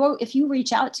 so if you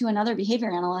reach out to another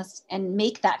behavior analyst and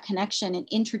make that connection and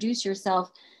introduce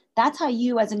yourself, that's how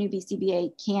you as a new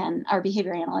BCBA can, or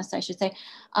behavior analyst, I should say,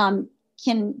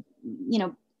 can,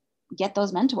 get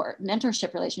those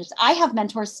mentorship relationships. I have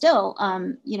mentors still,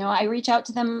 I reach out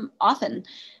to them often.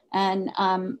 And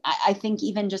I think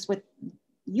even just with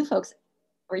you folks,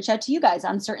 reach out to you guys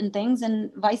on certain things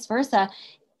and vice versa.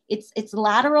 It's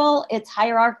lateral, it's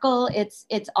hierarchical,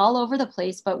 it's all over the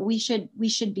place, but we should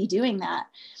be doing that.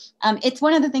 It's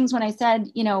one of the things when I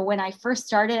said, when I first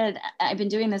started, I've been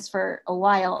doing this for a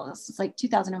while, it's like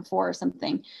 2004 or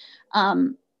something.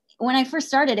 When I first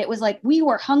started, it was like, we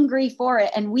were hungry for it,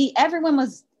 and everyone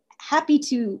was happy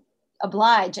to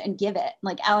oblige and give it,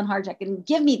 like Alan Harjack, and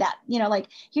give me that, like,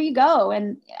 here you go.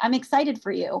 And I'm excited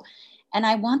for you. And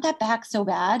I want that back so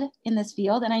bad in this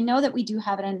field. And I know that we do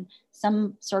have it in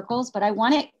some circles, but I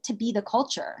want it to be the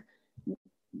culture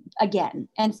again.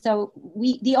 And so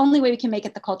the only way we can make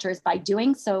it the culture is by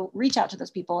doing. So reach out to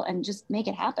those people and just make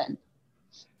it happen.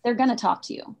 They're going to talk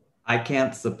to you. I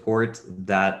can't support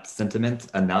that sentiment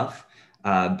enough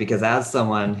because as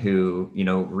someone who,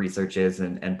 researches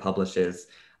and publishes,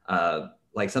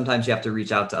 like sometimes you have to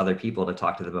reach out to other people to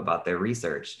talk to them about their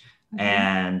research. Mm-hmm.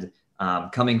 And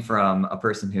coming from a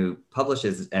person who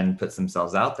publishes and puts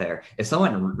themselves out there, if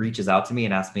someone reaches out to me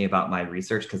and asks me about my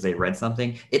research because they read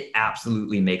something, it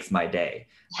absolutely makes my day.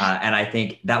 And I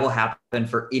think that will happen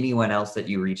for anyone else that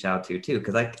you reach out to too,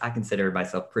 because I consider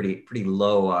myself pretty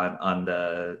low on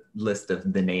the list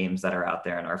of the names that are out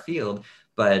there in our field.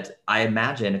 But I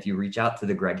imagine if you reach out to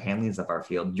the Greg Hanleys of our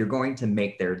field, you're going to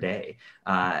make their day,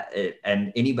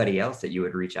 and anybody else that you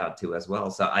would reach out to as well.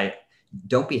 So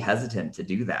don't be hesitant to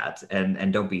do that,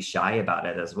 and don't be shy about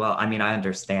it as well. I mean, I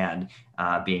understand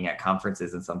being at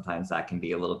conferences, and sometimes that can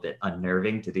be a little bit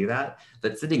unnerving to do that,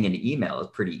 but sending an email is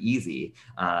pretty easy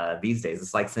these days.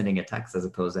 It's like sending a text as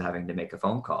opposed to having to make a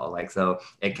phone call. So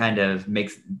it kind of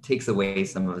takes away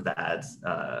some of that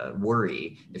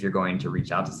worry if you're going to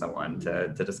reach out to someone to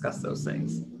discuss those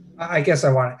things. I guess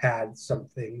I want to add some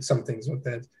things with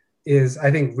it is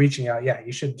I think reaching out,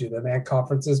 you should do them at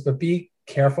conferences, but be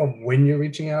careful when you're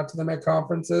reaching out to them at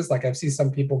conferences. Like I've seen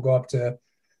some people go up to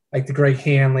like the Greg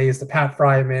Hanleys, the Pat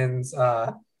Frymans,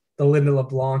 the Linda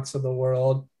LeBlancs of the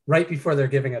world right before they're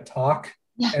giving a talk.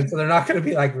 Yeah. And so they're not going to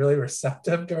be like really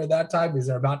receptive during that time because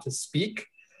they're about to speak.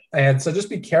 And so just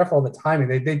be careful of the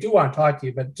timing. They do want to talk to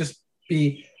you, but just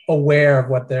be aware of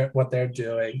what they're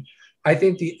doing. I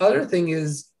think the other thing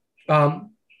is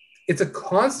it's a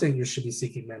constant. You should be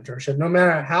seeking mentorship, no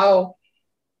matter how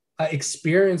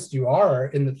experienced you are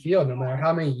in the field, no matter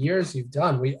how many years you've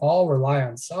done. We all rely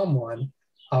on someone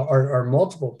or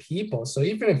multiple people. So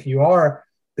even if you are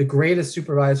the greatest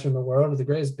supervisor in the world or the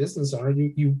greatest business owner,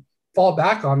 you fall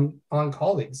back on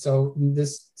colleagues. So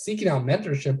this seeking out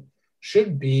mentorship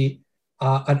should be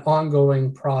an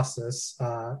ongoing process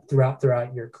throughout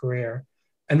your career.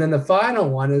 And then the final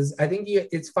one is, I think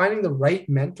it's finding the right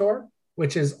mentor,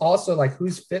 which is also like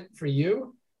who's fit for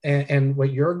you and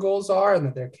what your goals are, and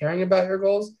that they're caring about your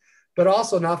goals, but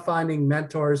also not finding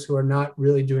mentors who are not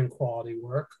really doing quality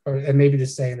work, and maybe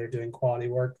just saying they're doing quality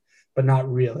work, but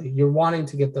not really. You're wanting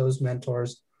to get those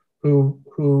mentors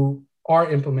who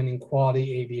are implementing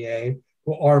quality ABA,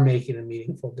 who are making a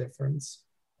meaningful difference.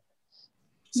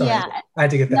 So yeah, I had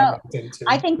to get that in too.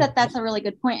 I think that's a really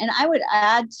good point. And I would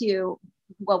add to,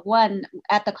 one,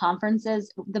 at the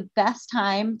conferences, the best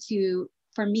time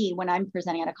for me when I'm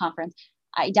presenting at a conference,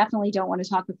 I definitely don't want to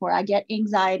talk before. I get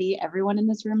anxiety. Everyone in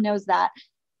this room knows that.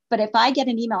 But if I get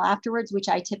an email afterwards, which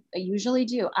I usually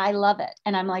do, I love it.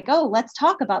 And I'm like, oh, let's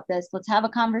talk about this. Let's have a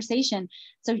conversation.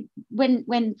 So when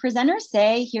presenters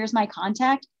say, here's my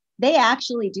contact, they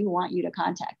actually do want you to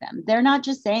contact them. They're not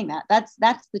just saying that. That's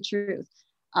the truth.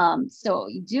 So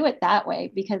you do it that way,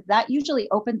 because that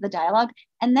usually opens the dialogue.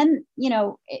 And then,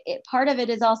 part of it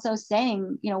is also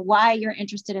saying, why you're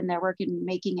interested in their work and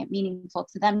making it meaningful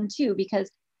to them too,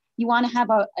 because you want to have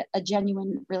a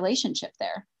genuine relationship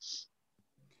there.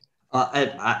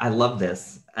 I love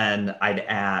this. And I'd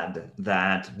add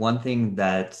that one thing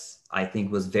that I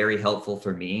think was very helpful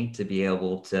for me to be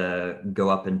able to go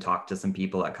up and talk to some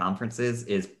people at conferences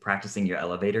is practicing your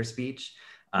elevator speech.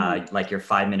 Like your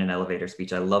 5-minute elevator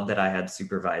speech. I love that I had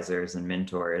supervisors and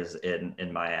mentors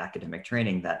in my academic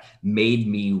training that made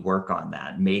me work on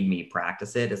that, made me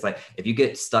practice it. It's like, if you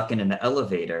get stuck in an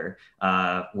elevator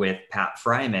with Pat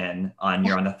Fryman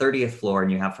you're on the 30th floor,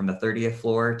 and you have from the 30th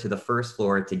floor to the first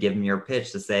floor to give him your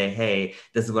pitch to say, hey,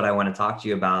 this is what I want to talk to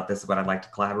you about. This is what I'd like to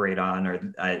collaborate on,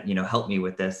 or, help me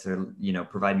with this, or,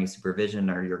 provide me supervision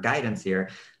or your guidance here.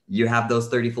 you have those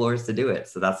 30 floors to do it.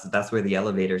 So that's where the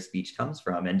elevator speech comes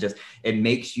from. And just, it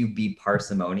makes you be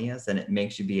parsimonious, and it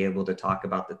makes you be able to talk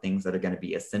about the things that are going to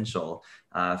be essential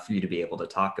for you to be able to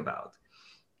talk about.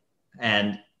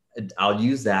 And I'll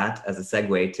use that as a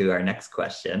segue to our next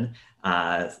question.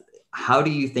 How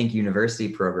do you think university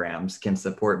programs can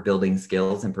support building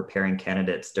skills and preparing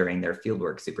candidates during their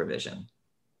fieldwork supervision?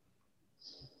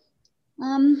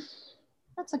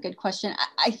 That's a good question.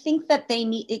 I think that they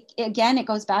need, again, it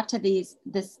goes back to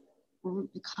this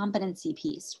competency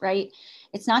piece, right?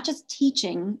 It's not just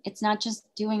teaching, it's not just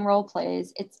doing role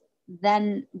plays, it's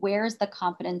then where's the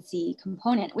competency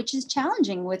component, which is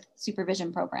challenging with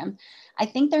supervision programs. I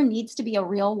think there needs to be a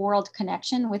real world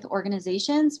connection with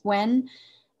organizations when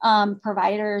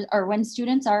providers or when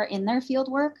students are in their field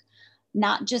work,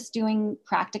 not just doing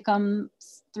practicums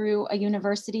through a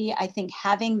university. I think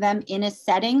having them in a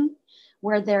setting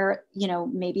where they're,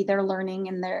 maybe they're learning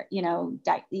and they're,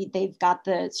 they've got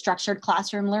the structured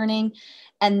classroom learning,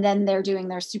 and then they're doing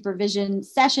their supervision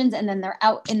sessions, and then they're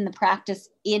out in the practice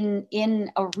in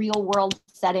a real world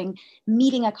setting,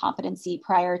 meeting a competency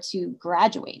prior to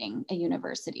graduating a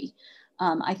university.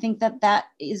 I think that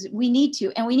is,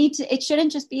 it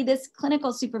shouldn't just be this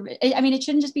clinical supervision. I mean, it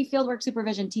shouldn't just be fieldwork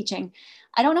supervision teaching.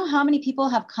 I don't know how many people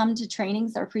have come to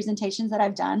trainings or presentations that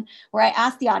I've done where I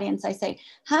ask the audience, I say,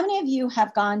 how many of you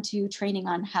have gone to training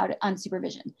on on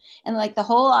supervision? And like the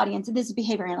whole audience, and this is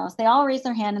behavior analysts, they all raised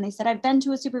their hand and they said, I've been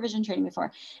to a supervision training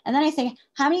before. And then I say,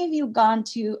 how many of you have gone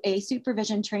to a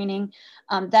supervision training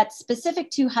that's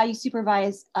specific to how you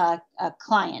supervise a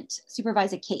client,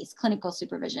 supervise a case, clinical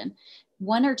supervision?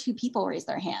 1 or 2 people raise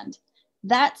their hand.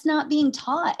 That's not being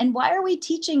taught. And why are we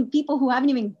teaching people who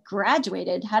haven't even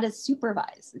graduated how to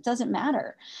supervise? It doesn't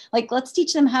matter. Like, let's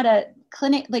teach them how to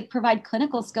provide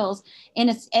clinical skills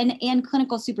and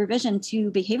clinical supervision to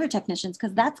behavior technicians,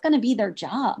 because that's going to be their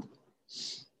job.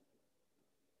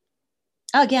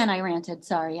 Again, I ranted.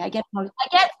 Sorry. I get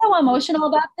so emotional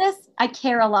about this. I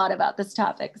care a lot about this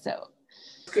topic. So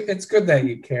it's good that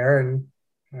you care,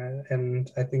 and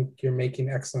I think you're making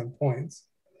excellent points.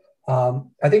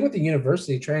 I think with the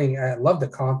university training, I love the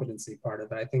competency part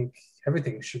of it. I think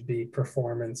everything should be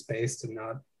performance-based and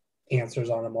not answers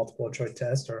on a multiple choice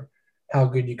test or how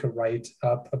good you could write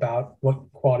up about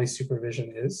what quality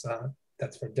supervision is.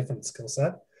 That's for a different skill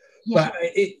set. Yeah.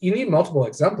 But you need multiple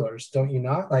exemplars, don't you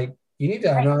not? Like, you need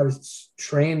to know how to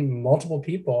train multiple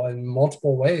people in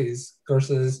multiple ways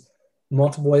versus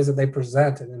multiple ways that they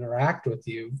present and interact with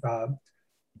you.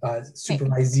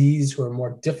 Supervisees who are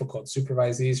more difficult,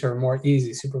 supervisees who are more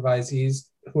easy, supervisees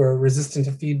who are resistant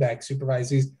to feedback,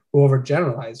 supervisees who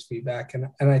overgeneralize feedback. And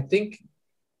I think,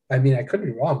 I mean, I could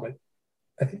be wrong, but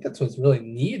I think that's what's really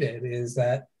needed, is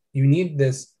that you need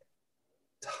this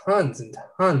tons and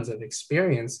tons of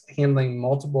experience handling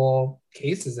multiple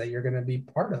cases that you're going to be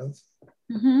part of.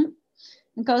 Mm-hmm.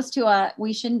 It goes to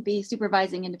we shouldn't be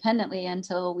supervising independently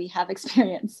until we have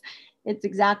experience. It's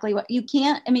exactly what you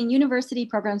can't. I mean, university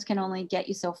programs can only get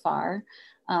you so far,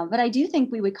 but I do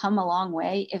think we would come a long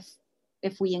way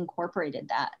if we incorporated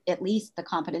that, at least the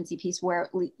competency piece, where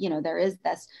there is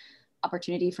this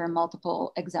opportunity for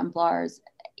multiple exemplars,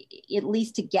 at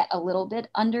least to get a little bit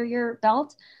under your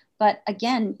belt. But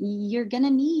again, you're going to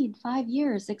need 5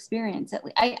 years experience.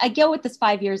 I go with this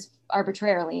 5 years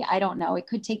arbitrarily. I don't know. It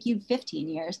could take you 15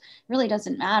 years. It really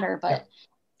doesn't matter. But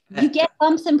you get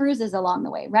bumps and bruises along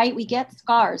the way, right? We get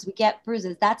scars, we get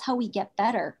bruises. That's how we get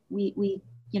better.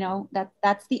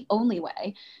 That's the only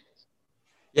way.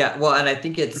 Yeah, well, and I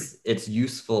think it's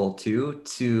useful too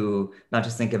to not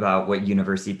just think about what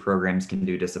university programs can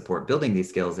do to support building these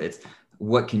skills. It's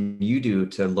what can you do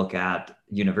to look at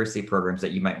university programs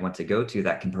that you might want to go to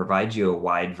that can provide you a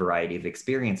wide variety of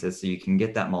experiences, so you can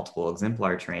get that multiple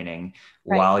exemplar training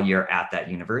while you're at that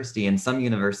university. And some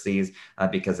universities,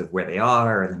 because of where they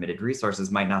are or limited resources,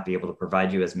 might not be able to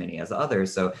provide you as many as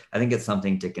others. So I think it's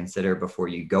something to consider before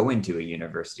you go into a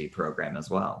university program as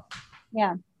well.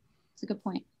 Yeah, it's a good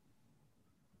point.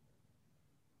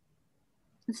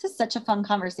 This is such a fun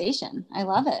conversation. I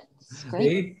love it. It's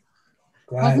great.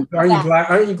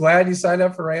 Aren't you glad you signed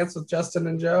up for Rants with Justin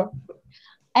and Joe?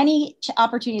 Any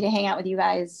opportunity to hang out with you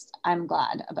guys, I'm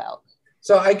glad about.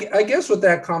 So I guess with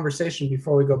that conversation,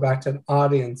 before we go back to an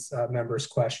audience member's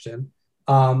question,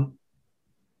 do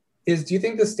you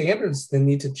think the standards then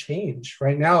need to change?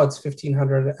 Right now it's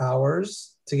 1,500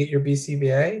 hours to get your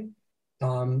BCBA.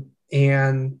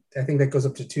 And I think that goes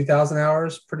up to 2,000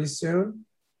 hours pretty soon.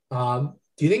 Do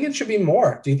you think it should be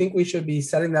more? Do you think we should be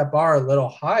setting that bar a little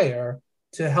higher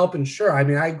to help ensure? I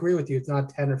mean, I agree with you. It's not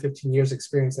 10 or 15 years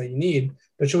experience that you need,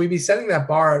 but should we be setting that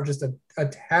bar just a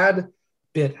tad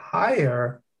bit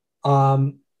higher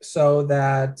so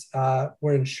that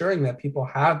we're ensuring that people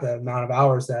have the amount of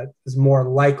hours that is more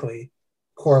likely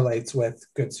correlates with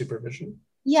good supervision.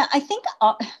 Yeah, I think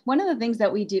one of the things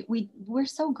that we do, we're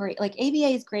so great. Like ABA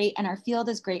is great and our field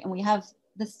is great. And we have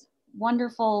this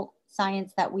wonderful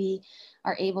science that we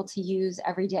are able to use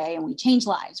every day and we change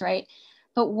lives, right?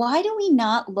 But why do we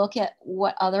not look at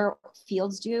what other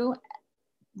fields do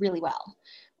really well?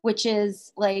 Which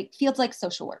is like fields like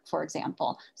social work, for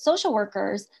example. Social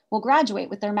workers will graduate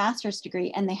with their master's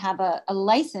degree and they have a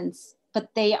license, but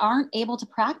they aren't able to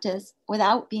practice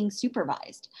without being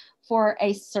supervised for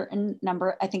a certain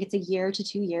number. I think it's a year to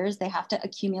 2 years. They have to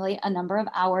accumulate a number of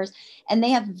hours and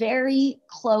they have very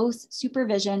close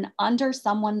supervision under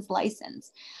someone's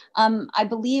license. I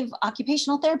believe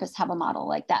occupational therapists have a model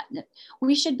like that.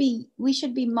 We should be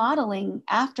modeling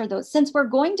after those, since we're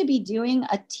going to be doing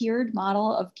a tiered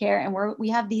model of care and we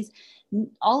have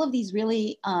all of these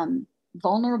really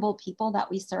vulnerable people that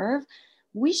we serve.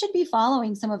 We should be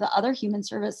following some of the other human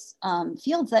service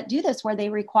fields that do this, where they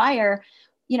require,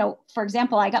 for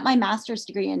example, I got my master's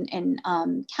degree in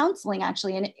counseling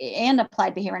actually, and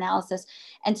applied behavior analysis.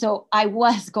 And so I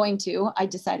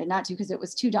decided not to because it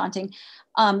was too daunting,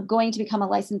 going to become a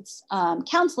licensed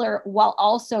counselor while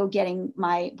also getting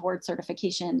my board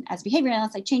certification as behavior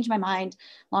analyst. I changed my mind,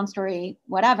 long story,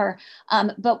 whatever.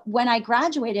 But when I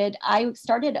graduated, I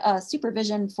started a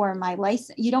supervision for my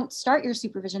license. You don't start your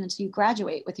supervision until you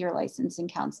graduate with your license in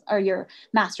counseling or your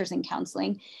master's in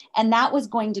counseling. And that was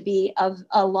going to be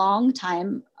a long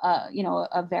time,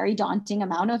 a very daunting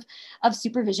amount of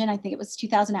supervision. I think it was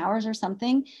 2,000 hours or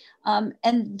something.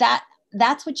 And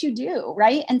that's what you do,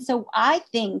 right? And so I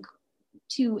think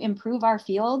to improve our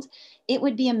field, it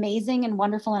would be amazing and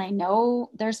wonderful. And I know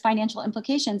there's financial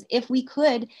implications if we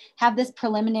could have this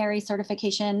preliminary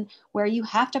certification where you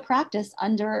have to practice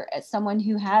under someone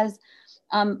who has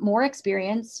more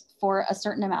experience for a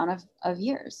certain amount of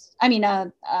years. I mean,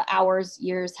 hours,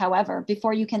 years, however,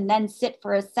 before you can then sit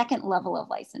for a second level of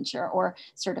licensure or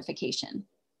certification.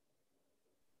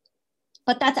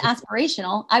 But that's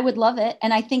aspirational. I would love it.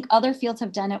 And I think other fields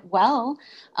have done it well.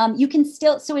 You can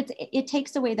still, so it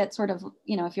takes away that sort of,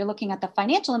 if you're looking at the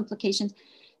financial implications,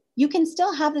 you can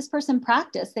still have this person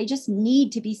practice. They just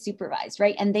need to be supervised,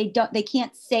 right? And they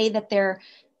can't say that they're,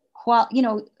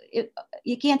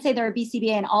 you can't say they're a BCBA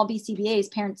and all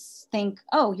BCBAs parents think,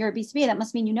 oh, you're a BCBA, that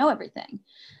must mean you know everything.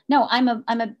 No, I'm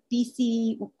a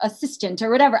BC assistant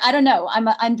or whatever. I don't know.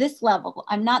 I'm this level.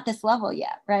 I'm not this level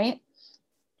yet, right?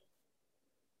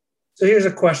 So here's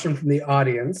a question from the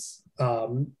audience.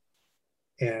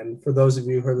 And for those of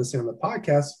you who are listening on the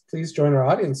podcast, please join our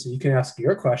audience so you can ask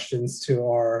your questions to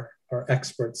our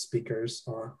expert speakers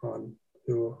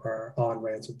who are on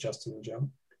Rants with Justin and Joe.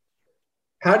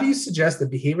 How do you suggest that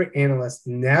behavior analysts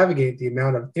navigate the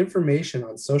amount of information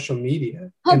on social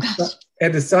media and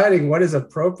deciding what is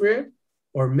appropriate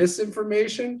or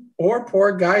misinformation or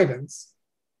poor guidance?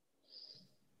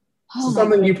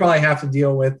 Something you probably have to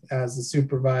deal with as a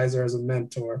supervisor, as a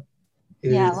mentor.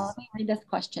 Well, let me read this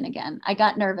question again. I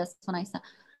got nervous when I saw.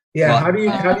 Yeah, well, how do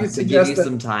you suggest to give you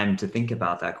some time to think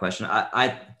about that question?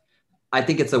 I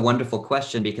think it's a wonderful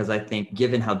question because I think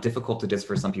given how difficult it is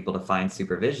for some people to find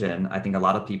supervision, I think a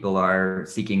lot of people are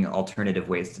seeking alternative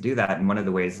ways to do that. And one of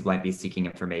the ways might be seeking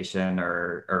information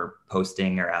or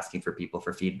posting or asking for people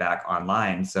for feedback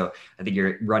online. So I think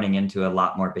you're running into a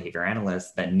lot more behavior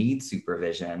analysts that need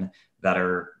supervision that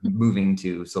are moving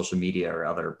to social media or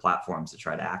other platforms to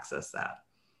try to access that.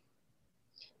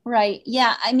 Right.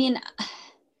 Yeah. I mean,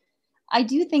 I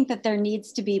do think that there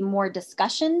needs to be more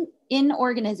discussion in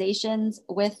organizations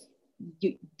with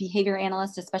behavior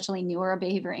analysts, especially newer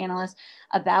behavior analysts,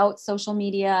 about social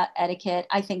media etiquette.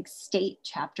 I think state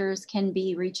chapters can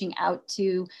be reaching out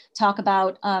to talk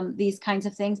about these kinds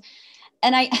of things.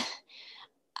 And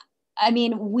I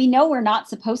mean, we know we're not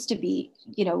supposed to be,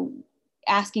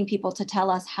 asking people to tell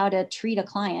us how to treat a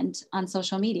client on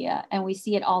social media. And we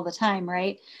see it all the time,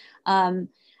 right?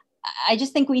 I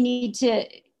just think we need to,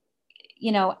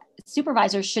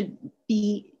 supervisors should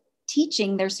be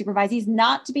teaching their supervisees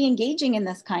not to be engaging in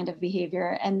this kind of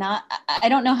behavior and I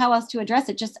don't know how else to address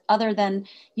it, just other than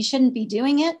you shouldn't be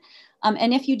doing it.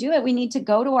 And if you do it, we need to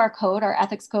go to our code, our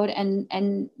ethics code,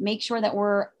 and make sure that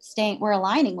we're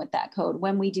aligning with that code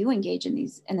when we do engage in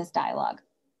this dialogue.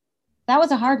 That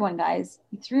was a hard one, guys.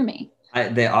 You threw me.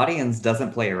 The audience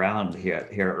doesn't play around here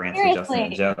at Rants with Justin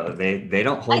and Joe. They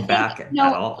don't hold back at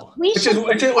all.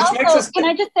 Can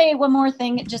I just say one more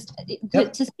thing? Just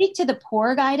to speak to the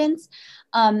poor guidance,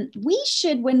 we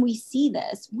should, when we see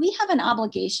this, we have an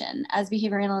obligation as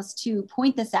behavior analysts to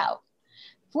point this out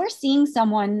if we're seeing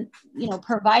someone,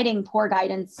 providing poor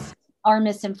guidance or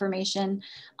misinformation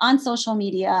on social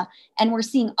media, and we're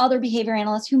seeing other behavior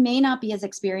analysts who may not be as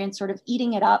experienced sort of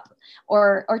eating it up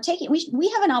or taking, we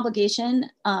have an obligation,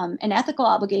 an ethical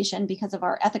obligation because of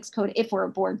our ethics code if we're a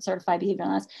board certified behavior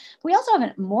analyst. We also have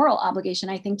a moral obligation,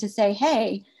 I think, to say,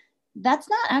 hey, that's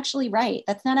not actually right.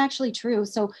 That's not actually true.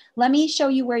 So let me show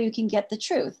you where you can get the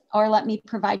truth, or let me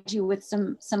provide you with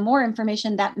some more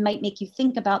information that might make you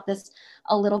think about this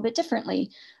a little bit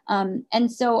differently. And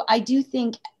so I do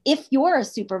think if you're a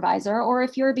supervisor or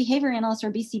if you're a behavior analyst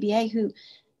or BCBA who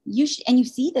you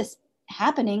see this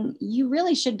happening, you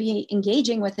really should be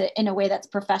engaging with it in a way that's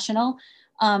professional,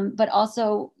 but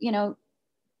also,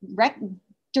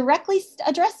 directly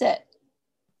address it.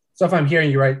 So if I'm hearing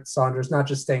you right, Saunders, not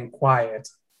just staying quiet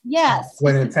yes,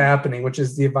 when it's happening, which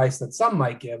is the advice that some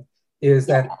might give, is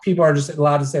that people are just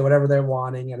allowed to say whatever they're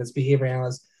wanting. And as behavior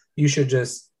analysts, you should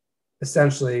just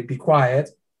essentially be quiet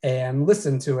and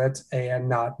listen to it and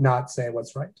not say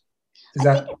what's right.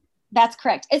 That's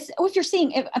correct. It's if you're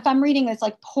seeing, if I'm reading this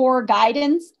like poor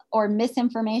guidance or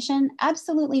misinformation,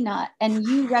 absolutely not. And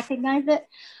you recognize it.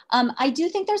 I do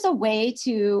think there's a way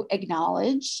to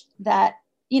acknowledge that,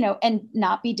 and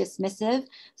not be dismissive.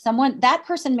 That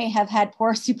person may have had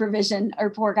poor supervision or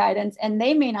poor guidance, and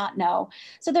they may not know.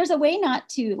 So there's a way not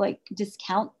to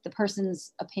discount the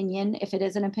person's opinion if it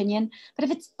is an opinion. But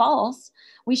if it's false,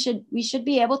 we should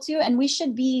be able to, and we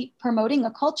should be promoting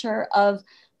a culture of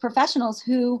professionals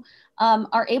who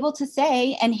are able to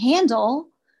say and handle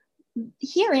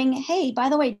hearing, hey, by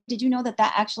the way, did you know that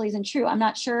actually isn't true? I'm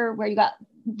not sure where you got,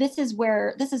 this is what,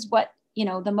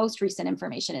 the most recent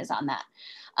information is on that.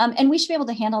 And we should be able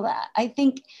to handle that. I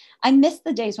think I miss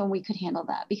the days when we could handle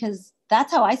that, because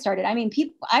that's how I started. I mean,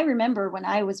 I remember when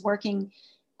I was working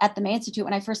at the May Institute,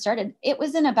 when I first started, it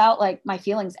wasn't about my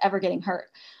feelings ever getting hurt.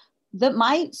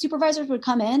 My supervisors would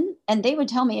come in and they would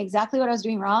tell me exactly what I was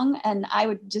doing wrong, and I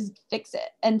would just fix it.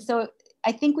 And so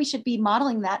I think we should be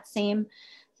modeling that same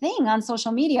thing on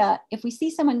social media. If we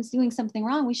see someone's doing something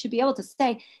wrong, we should be able to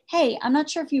say, hey, I'm not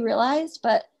sure if you realized,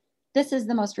 but this is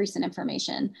the most recent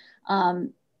information.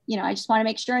 I just want to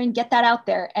make sure and get that out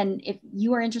there. And if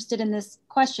you are interested in this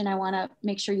question, I want to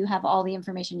make sure you have all the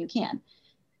information you can.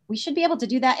 We should be able to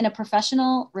do that in a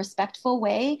professional, respectful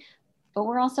way, but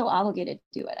we're also obligated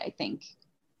to do it, I think.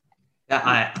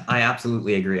 Yeah, I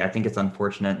absolutely agree. I think it's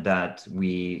unfortunate that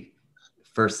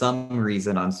for some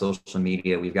reason on social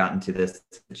media, we've gotten to this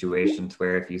situation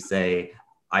where if you say,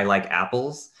 I like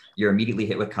apples, you're immediately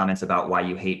hit with comments about why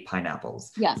you hate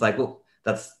pineapples. Yeah. It's well,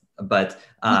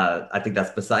 I think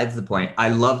that's besides the point. I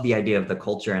love the idea of the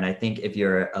culture. And I think if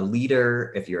you're a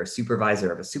leader, if you're a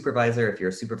supervisor of a supervisor, if you're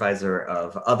a supervisor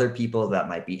of other people that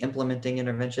might be implementing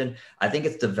intervention, I think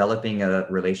it's developing a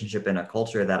relationship and a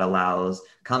culture that allows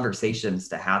conversations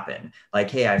to happen. Like,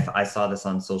 hey, I saw this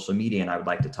on social media and I would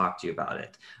like to talk to you about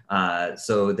it.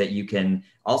 So that you can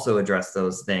also address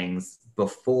those things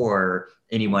before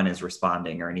anyone is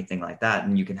responding or anything like that.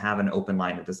 And you can have an open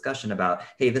line of discussion about,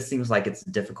 hey, this seems like it's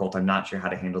difficult. I'm not sure how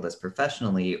to handle this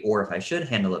professionally, or if I should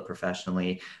handle it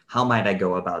professionally, how might I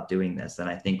go about doing this? And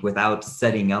I think without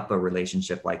setting up a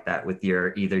relationship like that with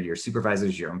either your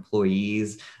supervisors, your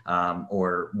employees,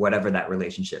 or whatever that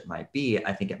relationship might be,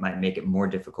 I think it might make it more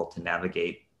difficult to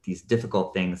navigate these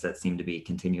difficult things that seem to be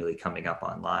continually coming up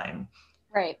online.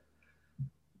 Right.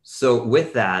 So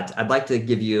with that, I'd like to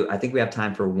give you, I think we have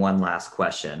time for one last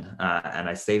question. And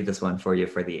I saved this one for you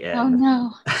for the end. Oh,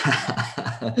 no.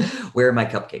 Where are my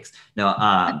cupcakes? No,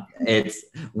 it's,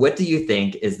 what do you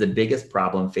think is the biggest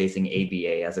problem facing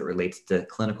ABA as it relates to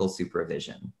clinical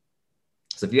supervision?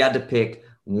 So if you had to pick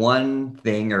one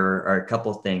thing or a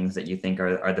couple things that you think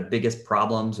are the biggest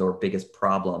problems or biggest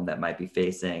problem that might be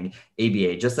facing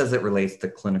ABA, just as it relates to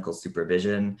clinical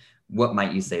supervision, what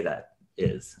might you say that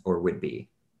is or would be?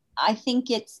 I think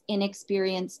it's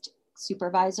inexperienced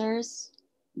supervisors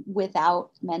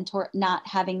not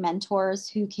having mentors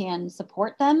who can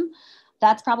support them.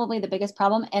 That's probably the biggest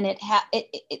problem. And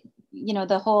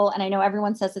the whole, and I know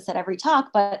everyone says this at every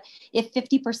talk, but if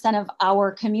 50% of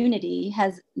our community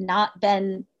has not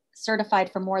been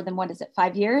certified for more than,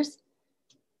 5 years,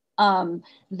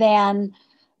 then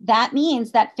that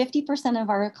means that 50% of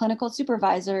our clinical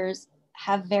supervisors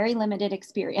have very limited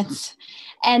experience.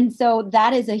 And so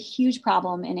that is a huge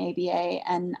problem in ABA.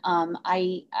 And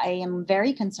I am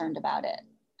very concerned about it.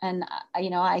 And,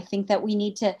 I think that we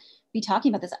need to be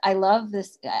talking about this. I love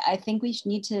this. I think we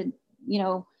need to,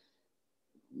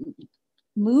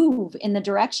 move in the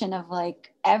direction of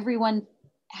everyone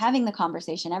having the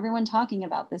conversation, everyone talking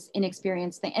about this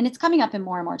inexperienced thing. And it's coming up in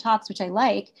more and more talks, which I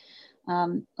like.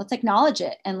 Let's acknowledge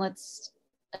it and let's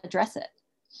address it. I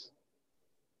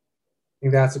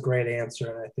think that's a great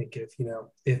answer. And I think if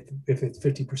it's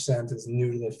 50% is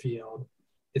new to the field,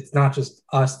 it's not just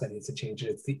us that needs to change it.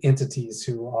 It's the entities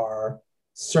who are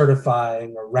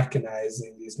certifying or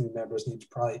recognizing these new members need to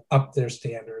probably up their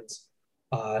standards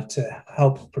to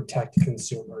help protect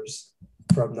consumers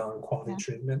from non-quality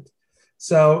treatment.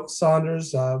 So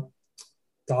Saunders,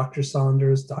 Dr.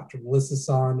 Saunders, Dr. Melissa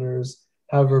Saunders,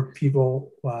 however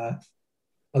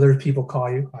other people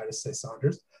call you, I just say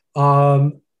Saunders.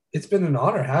 It's been an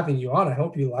honor having you on. I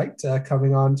hope you liked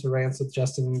coming on to Rants with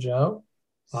Justin and Joe.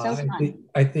 So fun.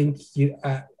 I think you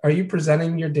are you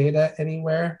presenting your data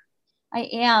anywhere? I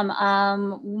am.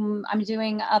 I'm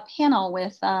doing a panel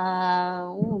with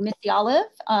Missy Olive.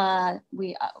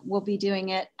 We will be doing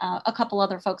it. A couple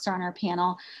other folks are on our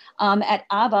panel at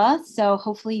ABBA. So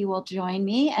hopefully you will join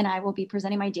me, and I will be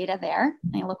presenting my data there.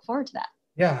 I look forward to that.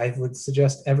 Yeah, I would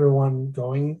suggest everyone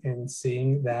going and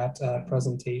seeing that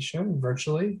presentation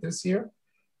virtually this year,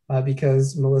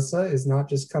 because Melissa is not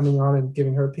just coming on and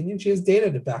giving her opinion. She has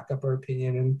data to back up her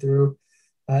opinion, and through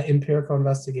empirical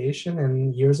investigation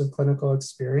and years of clinical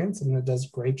experience, and it does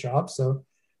a great job. So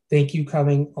thank you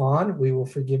coming on. We will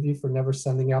forgive you for never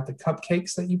sending out the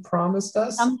cupcakes that you promised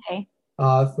us, someday,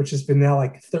 which has been now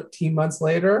like 13 months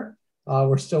later.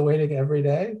 We're still waiting every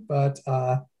day, but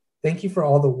thank you for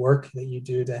all the work that you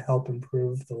do to help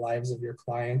improve the lives of your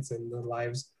clients and the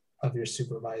lives of your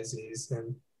supervisees.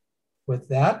 And with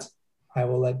that, I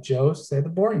will let Joe say the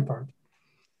boring part.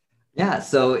 Yeah,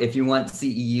 so if you want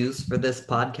CEUs for this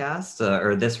podcast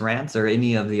or this rants or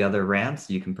any of the other rants,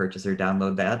 you can purchase or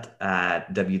download that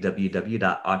at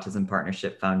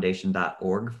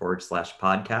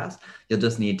www.autismpartnershipfoundation.org/podcast. You'll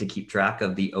just need to keep track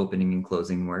of the opening and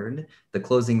closing word. The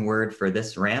closing word for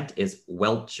this rant is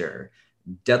Welcher.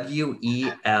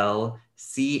 Welcher.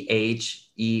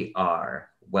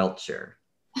 Welcher.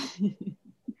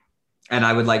 And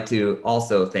I would like to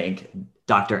also thank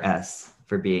Dr. S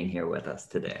for being here with us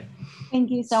today.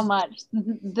 Thank you so much.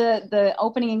 The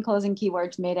opening and closing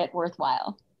keywords made it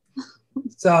worthwhile.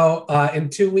 So in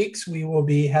 2 weeks, we will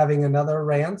be having another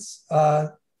Rants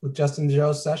with Justin and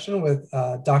Joe session with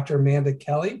Dr. Amanda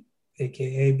Kelly,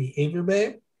 aka Behavior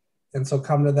Babe. And so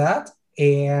come to that.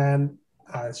 And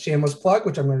shameless plug,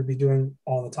 which I'm going to be doing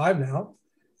all the time now,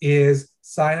 is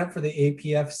sign up for the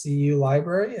APF-CU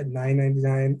library at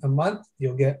 $9.99 a month.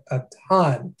 You'll get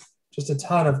just a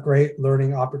ton of great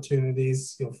learning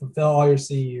opportunities. You'll fulfill all your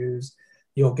CUs.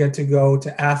 You'll get to go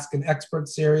to Ask an Expert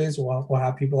series. We'll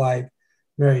have people like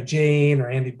Mary Jane or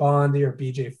Andy Bondi or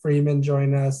BJ Freeman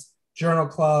join us. Journal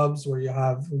clubs where you'll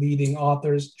have leading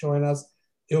authors join us.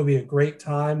 It'll be a great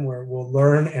time where we'll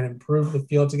learn and improve the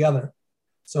field together.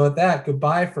 So with that,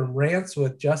 goodbye from Rants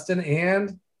with Justin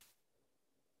and...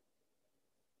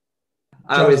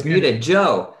 I was muted.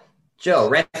 Joe,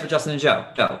 Rants with Justin and Joe.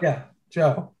 Yeah,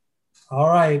 Joe. All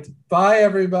right. Bye,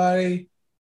 everybody.